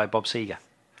song by Bob Seger,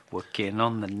 Working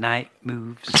on the Night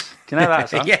Moves. Do you know that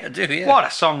song? Yeah, I do, yeah. What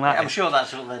a song that I'm is. sure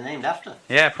that's what they're named after.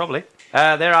 Yeah, probably.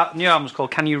 Their new album's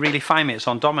called Can You Really Find Me? It's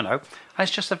on Domino. And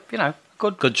it's just a,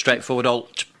 Good, straightforward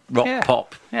alt rock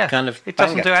pop kind of It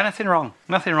doesn't banger. do anything wrong.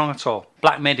 Nothing wrong at all.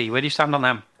 Black Midi, where do you stand on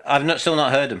them? I've still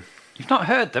not heard them. You've not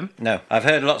heard them? No, I've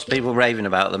heard lots of people raving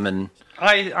about them, and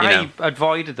I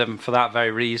avoided them for that very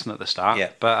reason at the start,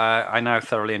 but I now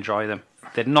thoroughly enjoy them.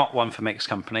 They're not one for mixed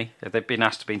company. They've been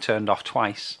asked to be turned off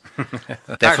twice.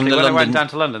 Actually, when I went down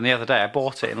to London the other day, I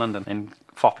bought it in London, in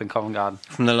Fopp in Covent Garden.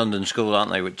 From the London school,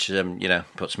 aren't they? Which,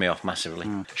 puts me off massively.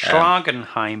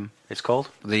 Schlagenheim, it's called.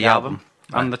 The album.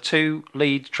 Right. And the two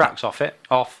lead tracks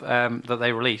that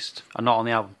they released are not on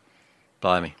the album.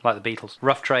 Blimey. Like the Beatles.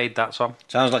 Rough Trade, that song.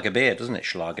 Sounds like a beer, doesn't it,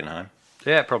 Schlagenheim?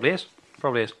 Yeah, it probably is.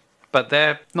 But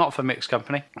they're not for mixed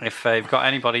company. If they've got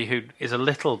anybody who is a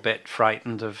little bit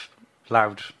frightened of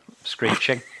loud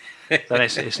screeching, then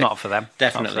it's not for them.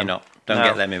 Definitely not. Don't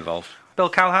get them involved. Bill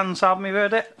Callahan's album, you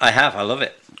heard it? I have. I love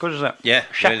it. Good, isn't it? Yeah.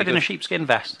 Shepherd really in a good. sheepskin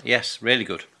vest. Yes, really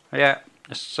good. Yeah.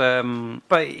 It's,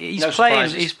 but he's No playing.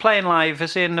 surprises. He's playing live.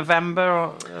 Is he in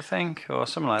November? I think, or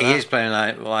something like that. He is playing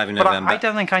live in But November. I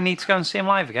don't think I need to go and see him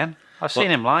live again. I've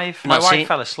seen him live. not My wife seen-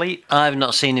 fell asleep. I've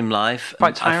not seen him live.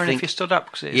 Quite tiring I think, if you stood up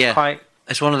because it's quite.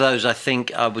 It's one of those. I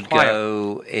think I would Quiet.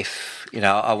 go if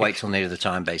I'll wait till near the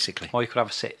time, basically. Or you could have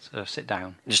a sit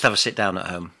down. Just have a sit down at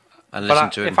home and But listen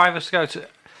to him if I was to go to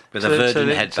with a Verdun to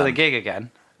the headband. gig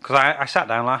again, because I sat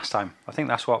down last time. I think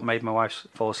that's what made my wife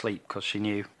fall asleep, because she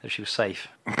knew that she was safe.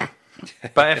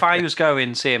 But if I was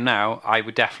going to see him now, I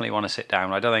would definitely want to sit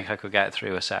down. I don't think I could get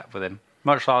through a set with him.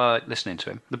 Much like I like listening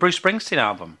to him. The Bruce Springsteen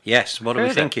album. Yes. What are we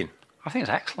Heard it? thinking? I think it's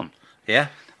excellent. Yeah.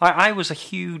 I was a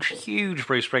huge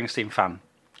Bruce Springsteen fan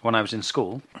when I was in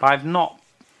school. But I've not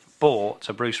bought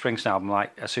a Bruce Springsteen album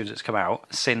like as soon as it's come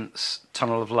out since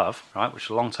Tunnel of Love, right, which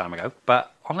was a long time ago.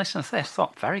 But on listening to this, I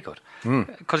thought very good,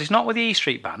 because he's not with the E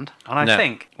Street Band, and I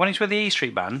think when he's with the E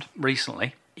Street Band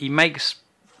recently, he makes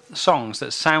songs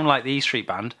that sound like the E Street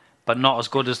Band, but not as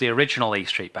good as the original E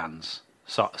Street Band's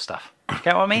sort of stuff.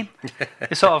 Get what I mean?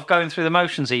 It's sort of going through the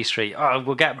motions, E Street. Oh,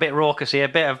 we'll get a bit raucous here, a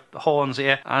bit of horns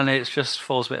here, and it just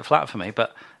falls a bit flat for me.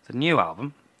 But the new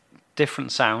album,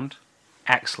 different sound,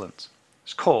 excellent.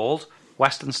 It's called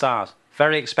Western Stars.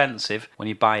 Very expensive when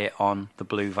you buy it on the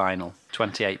blue vinyl.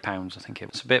 £28, I think it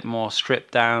was. It's a bit more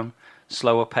stripped down,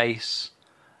 slower pace,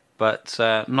 but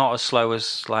not as slow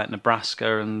as like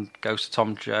Nebraska and Ghost of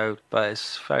Tom Joad. But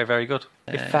it's very, very good.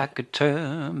 If I could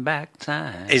turn back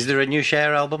time. Is there a new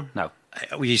Cher album? No.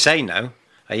 Well, you say no.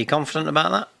 Are you confident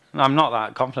about that? I'm not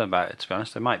that confident about it, to be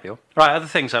honest. There might be. Right, other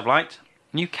things I've liked.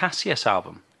 New Cassius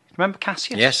album. Remember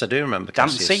Cassius? Yes, I do remember.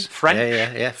 Dancy, Cassius. French.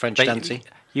 Yeah, French But Dancy.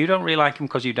 You don't really like him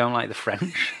because you don't like the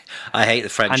French. I hate the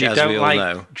French, And you as don't we all like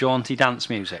know. jaunty dance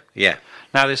music. Yeah.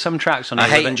 Now, there's some tracks on I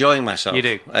here hate that- enjoying myself. You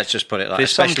do. Let's just put it like that,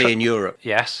 There's some especially in Europe.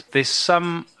 Yes. There's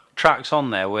some tracks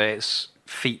on there where it's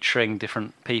featuring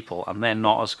different people, and they're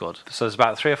not as good. So there's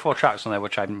about 3 or 4 tracks on there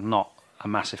which I'm not a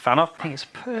massive fan of. I think it's a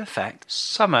perfect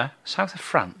summer, south of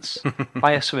France,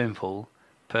 by a swimming pool.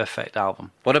 Perfect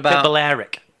album. What Bit about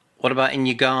Balearic. what about In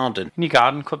Your Garden? In Your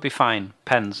Garden could be fine.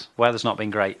 Pens. Weather's not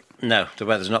been great. No, the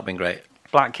weather's not been great.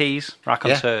 Black Keys,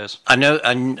 Raconteurs. I know,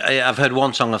 and I've heard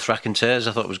one song of Raconteurs.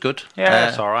 I thought it was good. Yeah,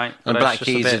 it's all right. And but Black it's just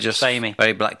a Keys bit are just samey.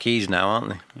 very Black Keys now, aren't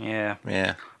they? Yeah.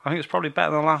 Yeah. I think it's probably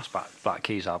better than the last Black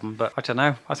Keys album, but I don't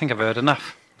know. I think I've heard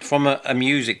enough. From a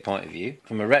music point of view,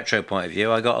 from a retro point of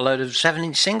view, I got a load of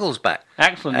 7-inch singles back.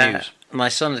 Excellent news. My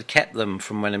son had kept them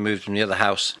from when I moved from the other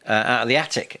house out of the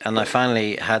attic, and I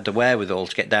finally had the wherewithal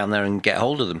to get down there and get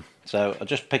hold of them. So I'll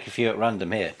just pick a few at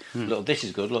random here. Look, this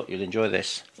is good. Look, you'll enjoy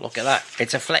this. Look at that.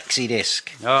 It's a flexi disc.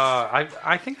 Oh,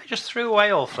 I think I just threw away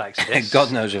all Flexi discs.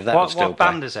 God knows if that would still What play.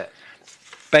 band is it?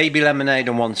 Baby Lemonade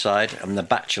on one side and the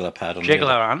Bachelor Pad on the Gigolo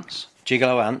other. Ants.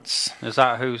 Gigolo Ants. Is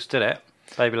that who's did it?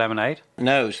 Baby Lemonade.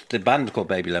 No, it's the band called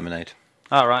Baby Lemonade.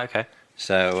 Oh, right, okay.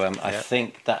 So I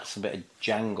think that's a bit of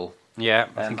jangle. Yeah,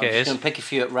 I think it is. I'm just going to pick a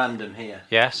few at random here.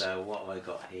 Yes. So what have I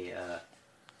got here?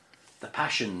 The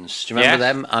Passions. Do you remember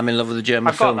them? I'm in love with a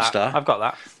German film star. I've got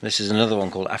that. This is another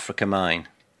one called Africa Mine.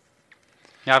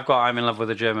 Yeah, I've got I'm in love with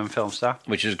a German film star.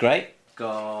 Which is great.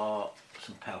 Got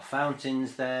some Pale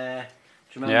Fountains there.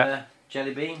 Do you remember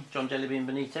Jellybean? John Jellybean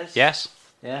Benitez? Yes.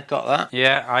 Yeah, got that.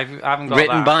 Yeah, I haven't got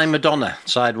Written that. by Madonna,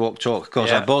 Sidewalk Talk. Of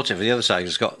course, I bought it for the other side.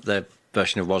 It's got the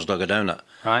version of Was Dog a Donut,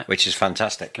 right? Which is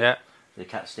fantastic. Yeah. The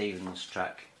Cat Stevens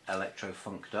track, Electro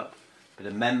Funked Up. Bit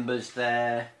of Members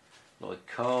there. Lloyd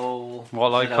Cole.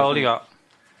 What Lloyd Cole you got?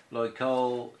 Lloyd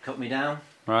Cole, Cut Me Down.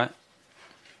 Right.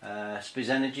 Spiz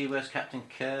Energy, where's Captain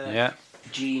Kirk? Yeah.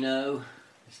 Gino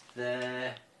is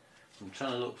there. I'm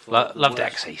trying to look for... Love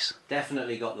Dexys.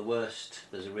 Definitely got the worst.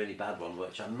 There's a really bad one,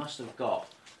 which I must have got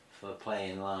for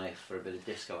playing live for a bit of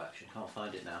disco action. Can't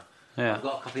find it now. Yeah. I've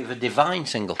got a copy of a Divine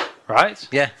single. Right.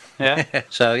 Yeah. Yeah.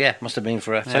 So yeah, must have been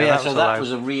for a... That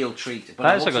was a real treat. But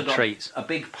that is a good treat. A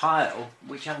big pile,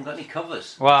 which haven't got any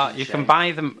covers. Well, you can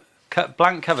buy them...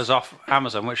 blank covers off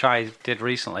Amazon, which I did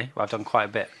recently. I've done quite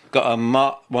a bit. Got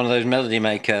one of those Melody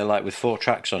Maker, like with 4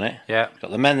 tracks on it. Yeah. Got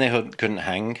The Men They Couldn't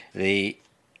Hang, the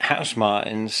House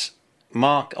Martins,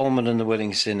 Mark Ullman and the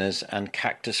Willing Sinners, and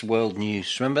Cactus World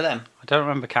News. Remember them? I don't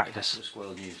remember Cactus. Cactus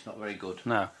World News, not very good.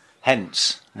 No.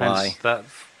 Hence why. That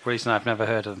reason I've never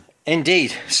heard of them.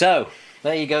 Indeed. So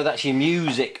there you go. That's your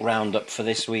music roundup for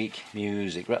this week.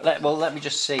 Music. Let me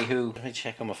just see who. Let me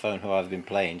check on my phone who I've been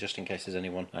playing, just in case there's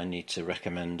anyone I need to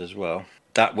recommend as well.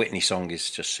 That Whitney song is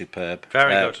just superb.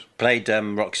 Very good. Played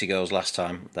Roxy Girls last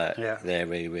time. They're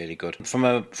really, really good. From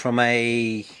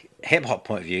a hip hop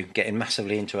point of view, getting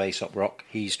massively into Aesop Rock.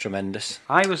 He's tremendous.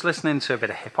 I was listening to a bit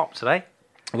of hip hop today.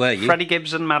 Were you? Freddie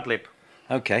Gibbs and Madlib.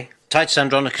 Okay. Titus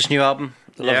Andronicus' new album.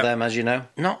 Love them, as you know.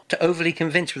 Not overly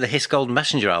convinced with the Hiss Golden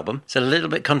Messenger album. It's a little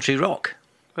bit country rock.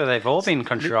 Well, they've all been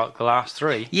country rock, the last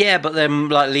 3. Yeah, but they're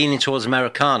like leaning towards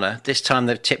Americana. This time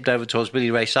they've tipped over towards Billy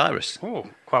Ray Cyrus. Oh,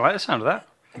 quite like the sound of that.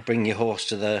 Bring your horse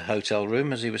to the hotel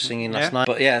room, as he was singing last night.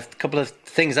 But yeah, a couple of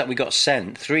things that we got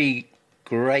sent. 3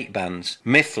 great bands.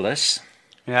 Mythless,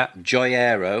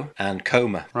 Joyero, and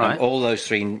Coma. Right. All those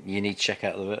 3 you need to check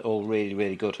out. They're all really,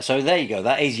 really good. So there you go.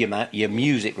 That is your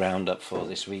music roundup for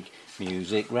this week.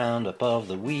 Music roundup of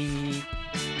the week.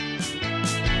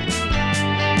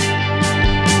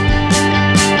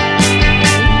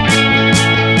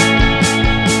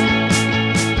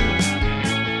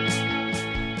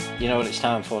 You know what it's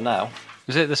time for now?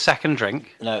 Is it the second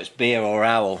drink? No, it's Beer or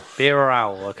Owl. Beer or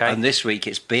Owl, okay. And this week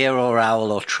it's Beer or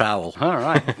Owl or Trowel. All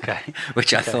right, okay.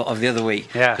 Which I thought of the other week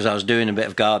because I was doing a bit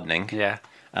of gardening. Yeah.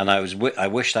 And I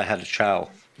wished I had a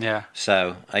trowel. Yeah.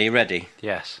 So, are you ready?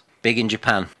 Yes. Big in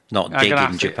Japan, not dig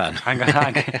in Japan. I'm going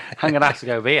to have to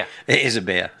go beer. It is a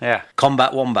beer. Yeah.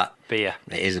 Combat Wombat. Beer.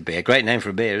 It is a beer. Great name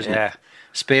for a beer, isn't it? Yeah.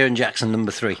 Spear and Jackson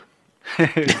number 3.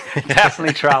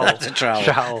 Definitely trowel. That's a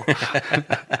trowel.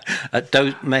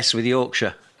 Don't mess with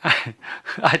Yorkshire.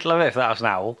 I'd love it if that was an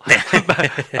owl.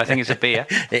 I think it's a beer.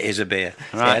 It is a beer.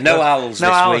 Right. Yeah, no owls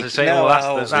this week. No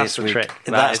owls that's the trick.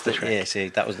 That's the trick. Yeah, see,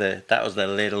 that was the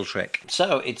little trick.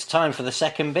 So it's time for the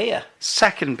second beer.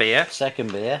 Second beer.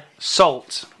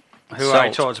 Salt, who I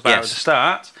talked about at the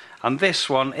start, and this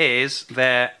one is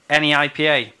their Any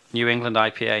IPA, New England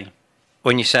IPA.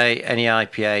 When you say any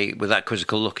IPA with that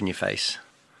quizzical look in your face.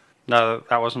 No,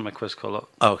 that wasn't my quizzical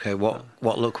look. Okay, what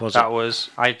look was it? That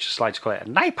was, I just like to call it a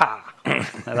NIPA.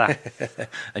 Like that.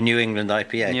 A New England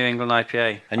IPA. New England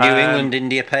IPA. A New England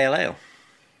India Pale Ale.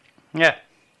 Yeah.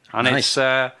 And nice. It's,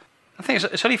 I think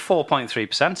it's only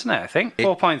 4.3%, isn't it? I think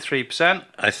 4.3%.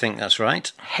 I think that's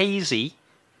right. Hazy,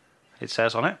 it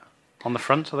says on it. On the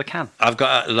front of the can. I've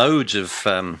got loads of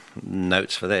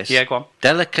notes for this. Yeah, go on.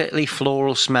 Delicately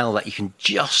floral smell that you can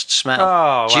just smell.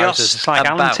 Oh, just it's like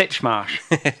Alan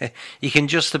Titchmarsh. You can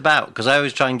just about, because I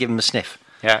always try and give them a sniff.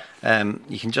 Yeah.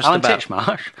 You can just Alan about.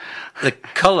 Titchmarsh. The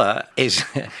colour is,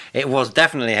 it was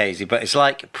definitely hazy, but it's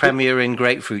like Premier in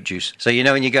grapefruit juice. So you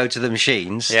know when you go to the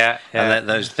machines, and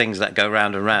those things that go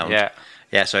round and round. Yeah.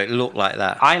 Yeah, so it looked like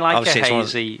that. I like a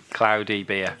hazy, cloudy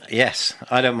beer. Yes,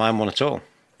 I don't mind one at all.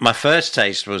 My first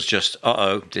taste was just,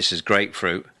 this is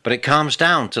grapefruit. But it calms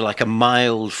down to like a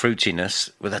mild fruitiness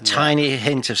with a tiny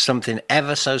hint of something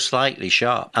ever so slightly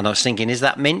sharp. And I was thinking, is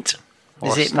that mint?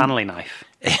 Or a Stanley knife.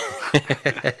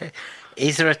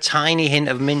 Is there a tiny hint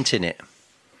of mint in it?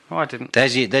 Oh, I didn't.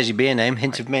 There's your beer name,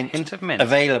 Hint of Mint. Hint of Mint.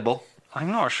 Available. I'm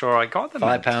not sure I got them.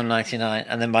 £5.99.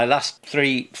 And then my last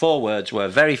 4 words were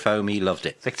very foamy, loved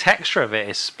it. The texture of it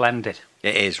is splendid.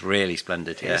 It is really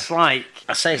splendid. Yeah. It's like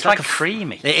it's like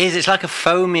creamy. It is. It's like a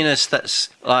foaminess that's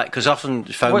like, because often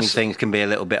foamy things can be a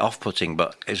little bit off-putting,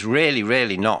 but it's really,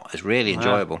 really not. It's really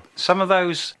enjoyable. Some of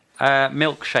those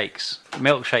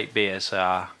milkshake beers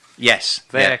are. Yes,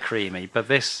 they're creamy, but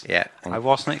this, yeah, I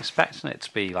wasn't expecting it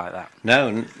to be like that.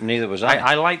 No, neither was I.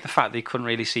 I like the fact that you couldn't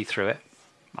really see through it.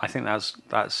 I think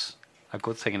that's a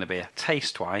good thing in a beer.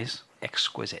 Taste-wise,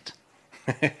 exquisite.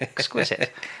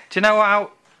 Exquisite. Do you know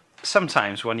how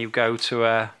sometimes when you go to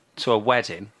a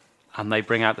wedding and they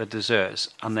bring out the desserts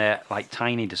and they're like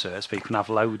tiny desserts, but you can have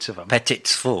loads of them.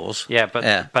 Petits fours. Yeah,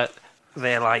 but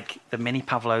they're like the mini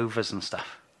pavlovas and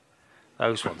stuff.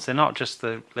 Those ones. They're not just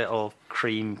the little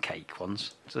cream cake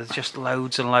ones. So there's just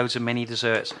loads and loads of mini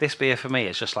desserts. This beer for me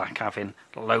is just like having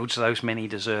loads of those mini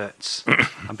desserts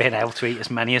and being able to eat as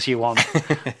many as you want.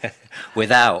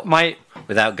 without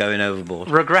going overboard.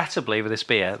 Regrettably, with this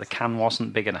beer, the can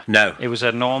wasn't big enough. No. It was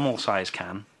a normal size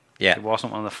can. Yeah. It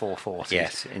wasn't one of the 440s.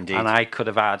 Yes, indeed. And I could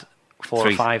have had 4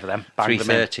 or 5 of them.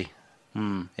 330.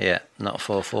 Yeah, not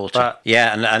 440. But,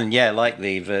 and like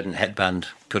the Verdant Headband,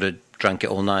 could have drank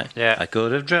it all night. Yeah. I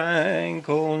could have drank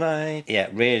all night. Yeah,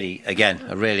 really, again,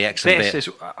 a really excellent beer. This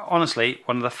is, honestly,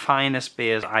 one of the finest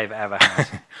beers I've ever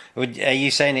had. Are you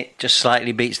saying it just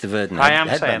slightly beats the Verdant Headband?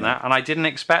 I am saying that, and I didn't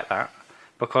expect that,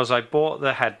 because I bought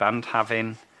the Headband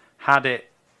having had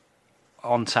it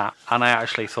on tap, and I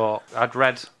actually thought, I'd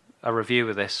read a review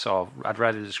of this, or I'd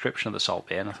read a description of the salt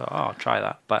beer, and I thought, I'll try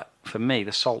that. But for me,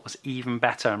 the salt was even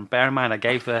better, and bear in mind, I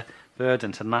gave the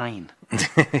Verdant a 9.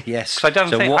 Yes. So I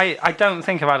don't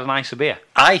think I've had a nicer beer.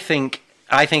 I think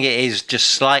it is just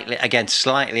slightly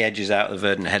edges out the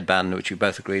Verdant Headband, which we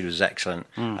both agreed was excellent,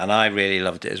 and I really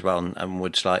loved it as well, and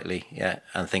would slightly,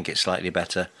 and think it's slightly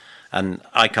better. And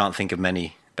I can't think of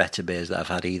many better beers that I've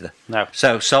had either. No.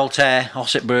 So Saltaire,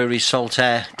 Ossett Brewery's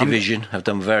Saltaire division have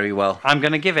done very well. I'm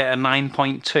going to give it a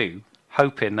 9.2,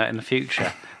 hoping that in the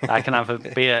future I can have a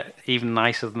beer even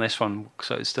nicer than this one.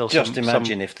 So it's still just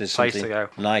imagine if there's place something to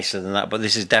go. nicer than that. But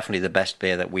this is definitely the best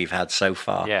beer that we've had so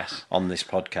far. Yes. On this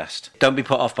podcast. Don't be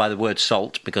put off by the word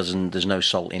salt, because there's no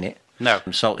salt in it. No.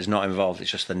 Salt is not involved.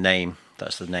 It's just the name.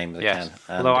 That's the name of the can.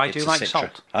 And although I do like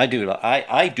salt. I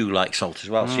do like salt as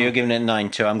well. So you're giving it a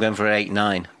 9.2. I'm going for an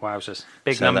 8.9. Wowzers.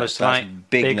 Big numbers tonight.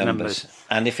 Big numbers.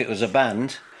 And if it was a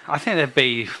band, I think they'd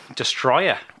be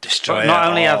Destroyer. Destroyer. Not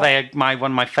only are they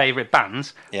one of my favourite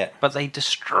bands, but they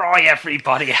destroy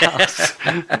everybody else.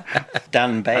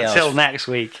 Dan Bales. Until next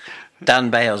week.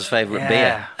 Dan Bales' favourite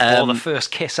beer. Or the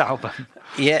first Kiss album.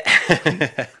 Yeah.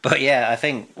 But I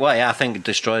think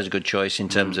Destroyer's a good choice in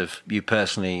terms of you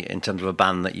personally, in terms of a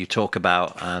band that you talk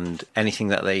about, and anything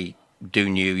that they do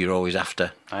new, you're always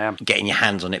after. I am. Getting your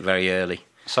hands on it very early.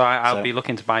 So I'll be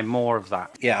looking to buy more of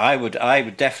that. Yeah, I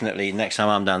would definitely, next time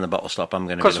I'm down the bottle stop, I'm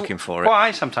going to be looking for it. What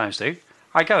I sometimes do,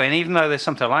 I go in, even though there's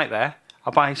something I like there,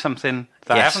 I'll buy something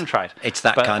that I haven't tried. It's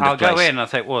that kind of I'll place. go in and I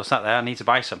think, well, it's not there, I need to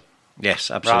buy some.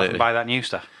 Yes, absolutely. Rather than buy that new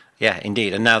stuff. Yeah,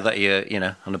 indeed. And now that you're,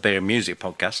 on a beer and music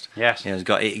podcast, yes, it's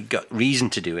got reason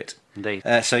to do it. Indeed.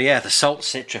 The Salt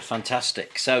Citra,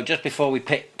 fantastic. So just before we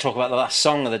talk about the last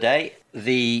song of the day,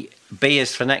 the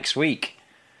beers for next week.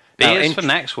 For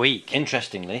next week.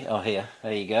 Interestingly,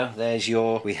 there you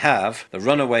go. We have the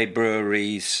Runaway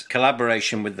Brewery's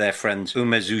collaboration with their friends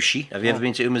Umezushi. Have you ever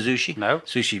been to Umezushi? No.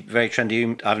 Sushi, very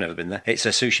trendy. I've never been there. It's a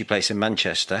sushi place in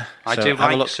Manchester. I do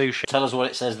like sushi. Tell us what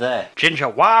it says there. Ginger,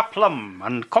 wah, plum,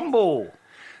 and combo.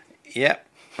 Yep.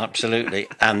 Absolutely.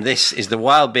 And this is the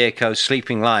Wild Beer Co.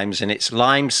 Sleeping Limes, and it's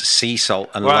limes, sea salt,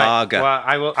 and lager.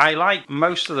 Well, I like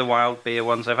most of the wild beer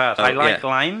ones I've had. I like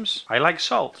limes. I like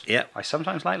salt. Yeah. I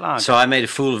sometimes like lager. So I made a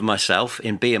fool of myself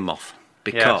in Beer Moth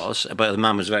but the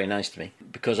man was very nice to me.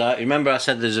 Because I remember I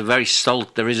said there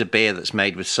is a beer that's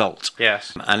made with salt.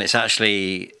 Yes. And it's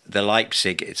actually the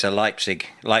Leipzig. It's a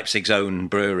Leipzig's own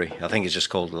brewery. I think it's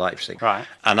just called Leipzig. Right.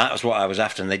 And that was what I was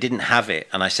after, and they didn't have it.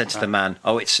 And I said to the man,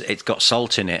 it's got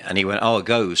salt in it. And he went, a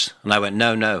Goes. And I went,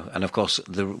 no. And of course,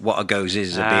 what a Goes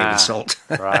is a beer with salt.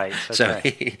 Right. Okay.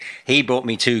 So he bought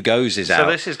me 2 Goses out.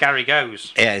 So this is Gary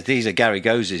Goes. Yeah, these are Gary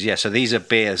Goses. Yeah, so these are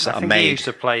beers that are made. He used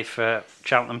to play for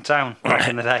Cheltenham Town back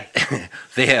in the day.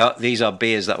 These are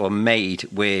beers that were made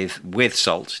with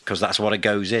salt, because that's what a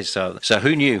Goes is. So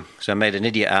who knew? So I made an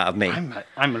idiot out of me.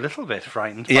 I'm a little bit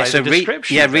frightened by the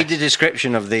description. Read the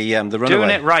description of the Runaway. Doing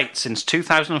it right since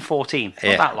 2014.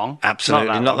 Not that long.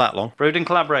 Absolutely not that long. Brewed in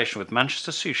collaboration with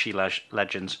Manchester sushi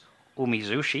legends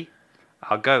Umezushi,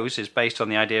 our Goes is based on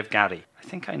the idea of Gary. I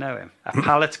think I know him. A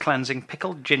palate-cleansing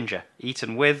pickled ginger,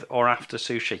 eaten with or after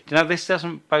sushi. Do you know, this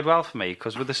doesn't bode well for me,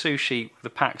 because with the sushi,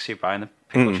 the packs you buy and the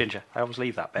pickled ginger, I always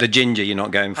leave that bit. The ginger you're not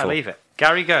going for. I leave it.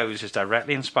 Gary Goes is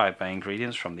directly inspired by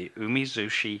ingredients from the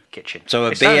Umizushi kitchen. So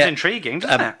it sounds intriguing,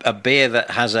 doesn't it? A beer that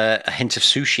has a hint of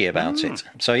sushi about it.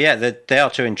 So yeah, they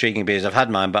are two intriguing beers. I've had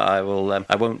mine, but I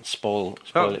won't spoil it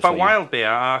for But you. wild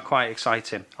beer are quite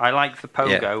exciting. I like the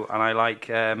Pogo, and I like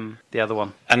the other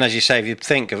one. And as you say, if you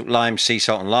think of lime, sea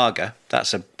salt, and lager,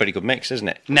 that's a pretty good mix, isn't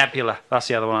it? Nebula, that's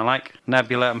the other one I like.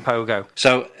 Nebula and Pogo.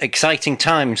 So exciting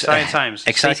times.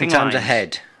 Exciting times lines.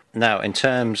 ahead. Now, in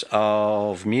terms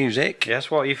of music... Yes,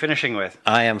 what are you finishing with?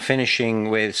 I am finishing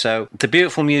with... So, The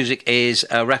Beautiful Music is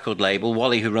a record label.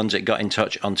 Wally, who runs it, got in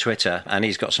touch on Twitter, and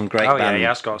he's got some great Oh, yeah, he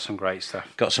has got some great stuff.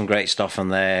 Got some great stuff on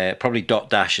there. Probably Dot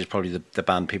Dash is probably the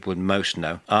band people would most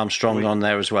know. Armstrong on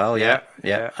there as well, yeah,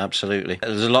 absolutely.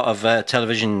 There's a lot of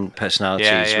television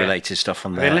personalities-related stuff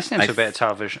on there. I've been listening to a bit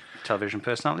of television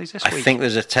personalities this week. I think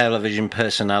there's a television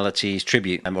personalities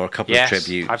tribute, or a couple of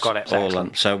tributes. I've got it. All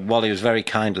on. So Wally was very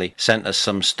kindly sent us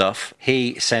some stuff.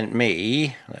 He sent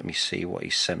me, let me see what he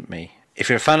sent me. If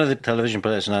you're a fan of the television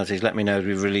personalities, let me know.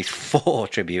 We've released 4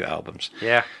 tribute albums.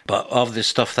 Yeah. But of the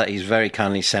stuff that he's very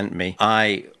kindly sent me,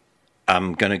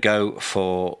 I'm going to go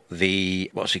for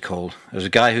what's he called? There's a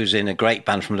guy who's in a great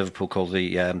band from Liverpool called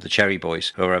the Cherry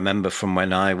Boys, who I remember from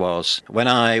when I was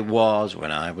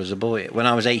a boy. When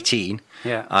I was 18,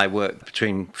 I worked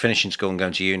between finishing school and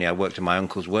going to uni. I worked at my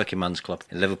uncle's working man's club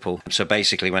in Liverpool. So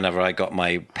basically, whenever I got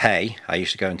my pay, I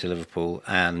used to go into Liverpool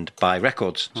and buy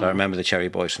records. So I remember the Cherry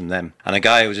Boys from them. And a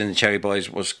guy who was in the Cherry Boys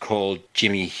was called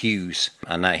Jimmy Hughes,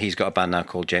 and he's got a band now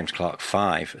called James Clark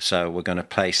 5. So we're going to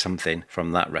play something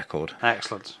from that record.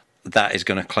 Excellent. That is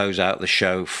going to close out the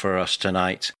show for us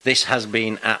tonight. This has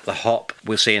been At The Hop.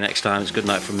 We'll see you next time. It's good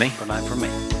night from me. Good night from me.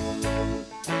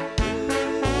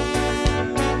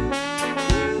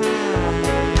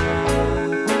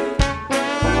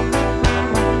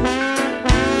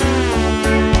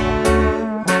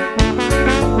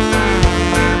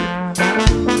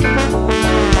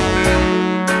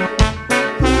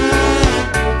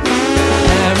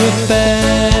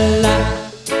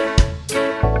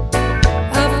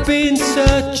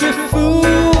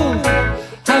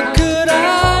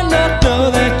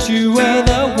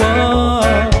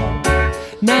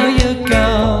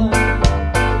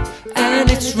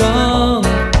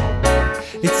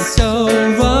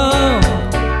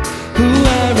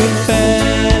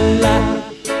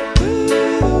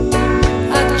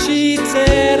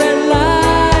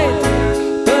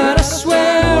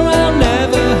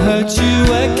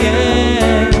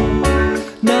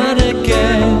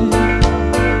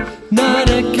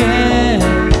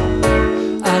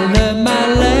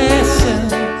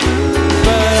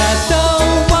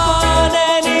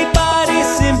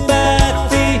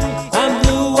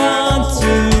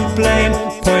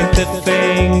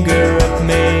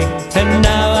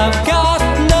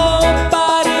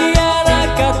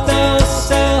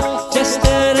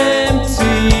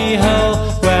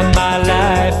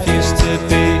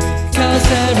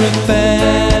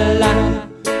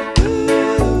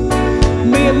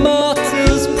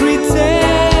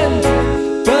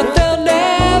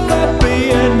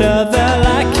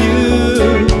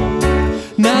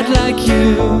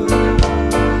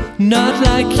 Not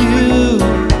like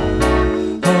you.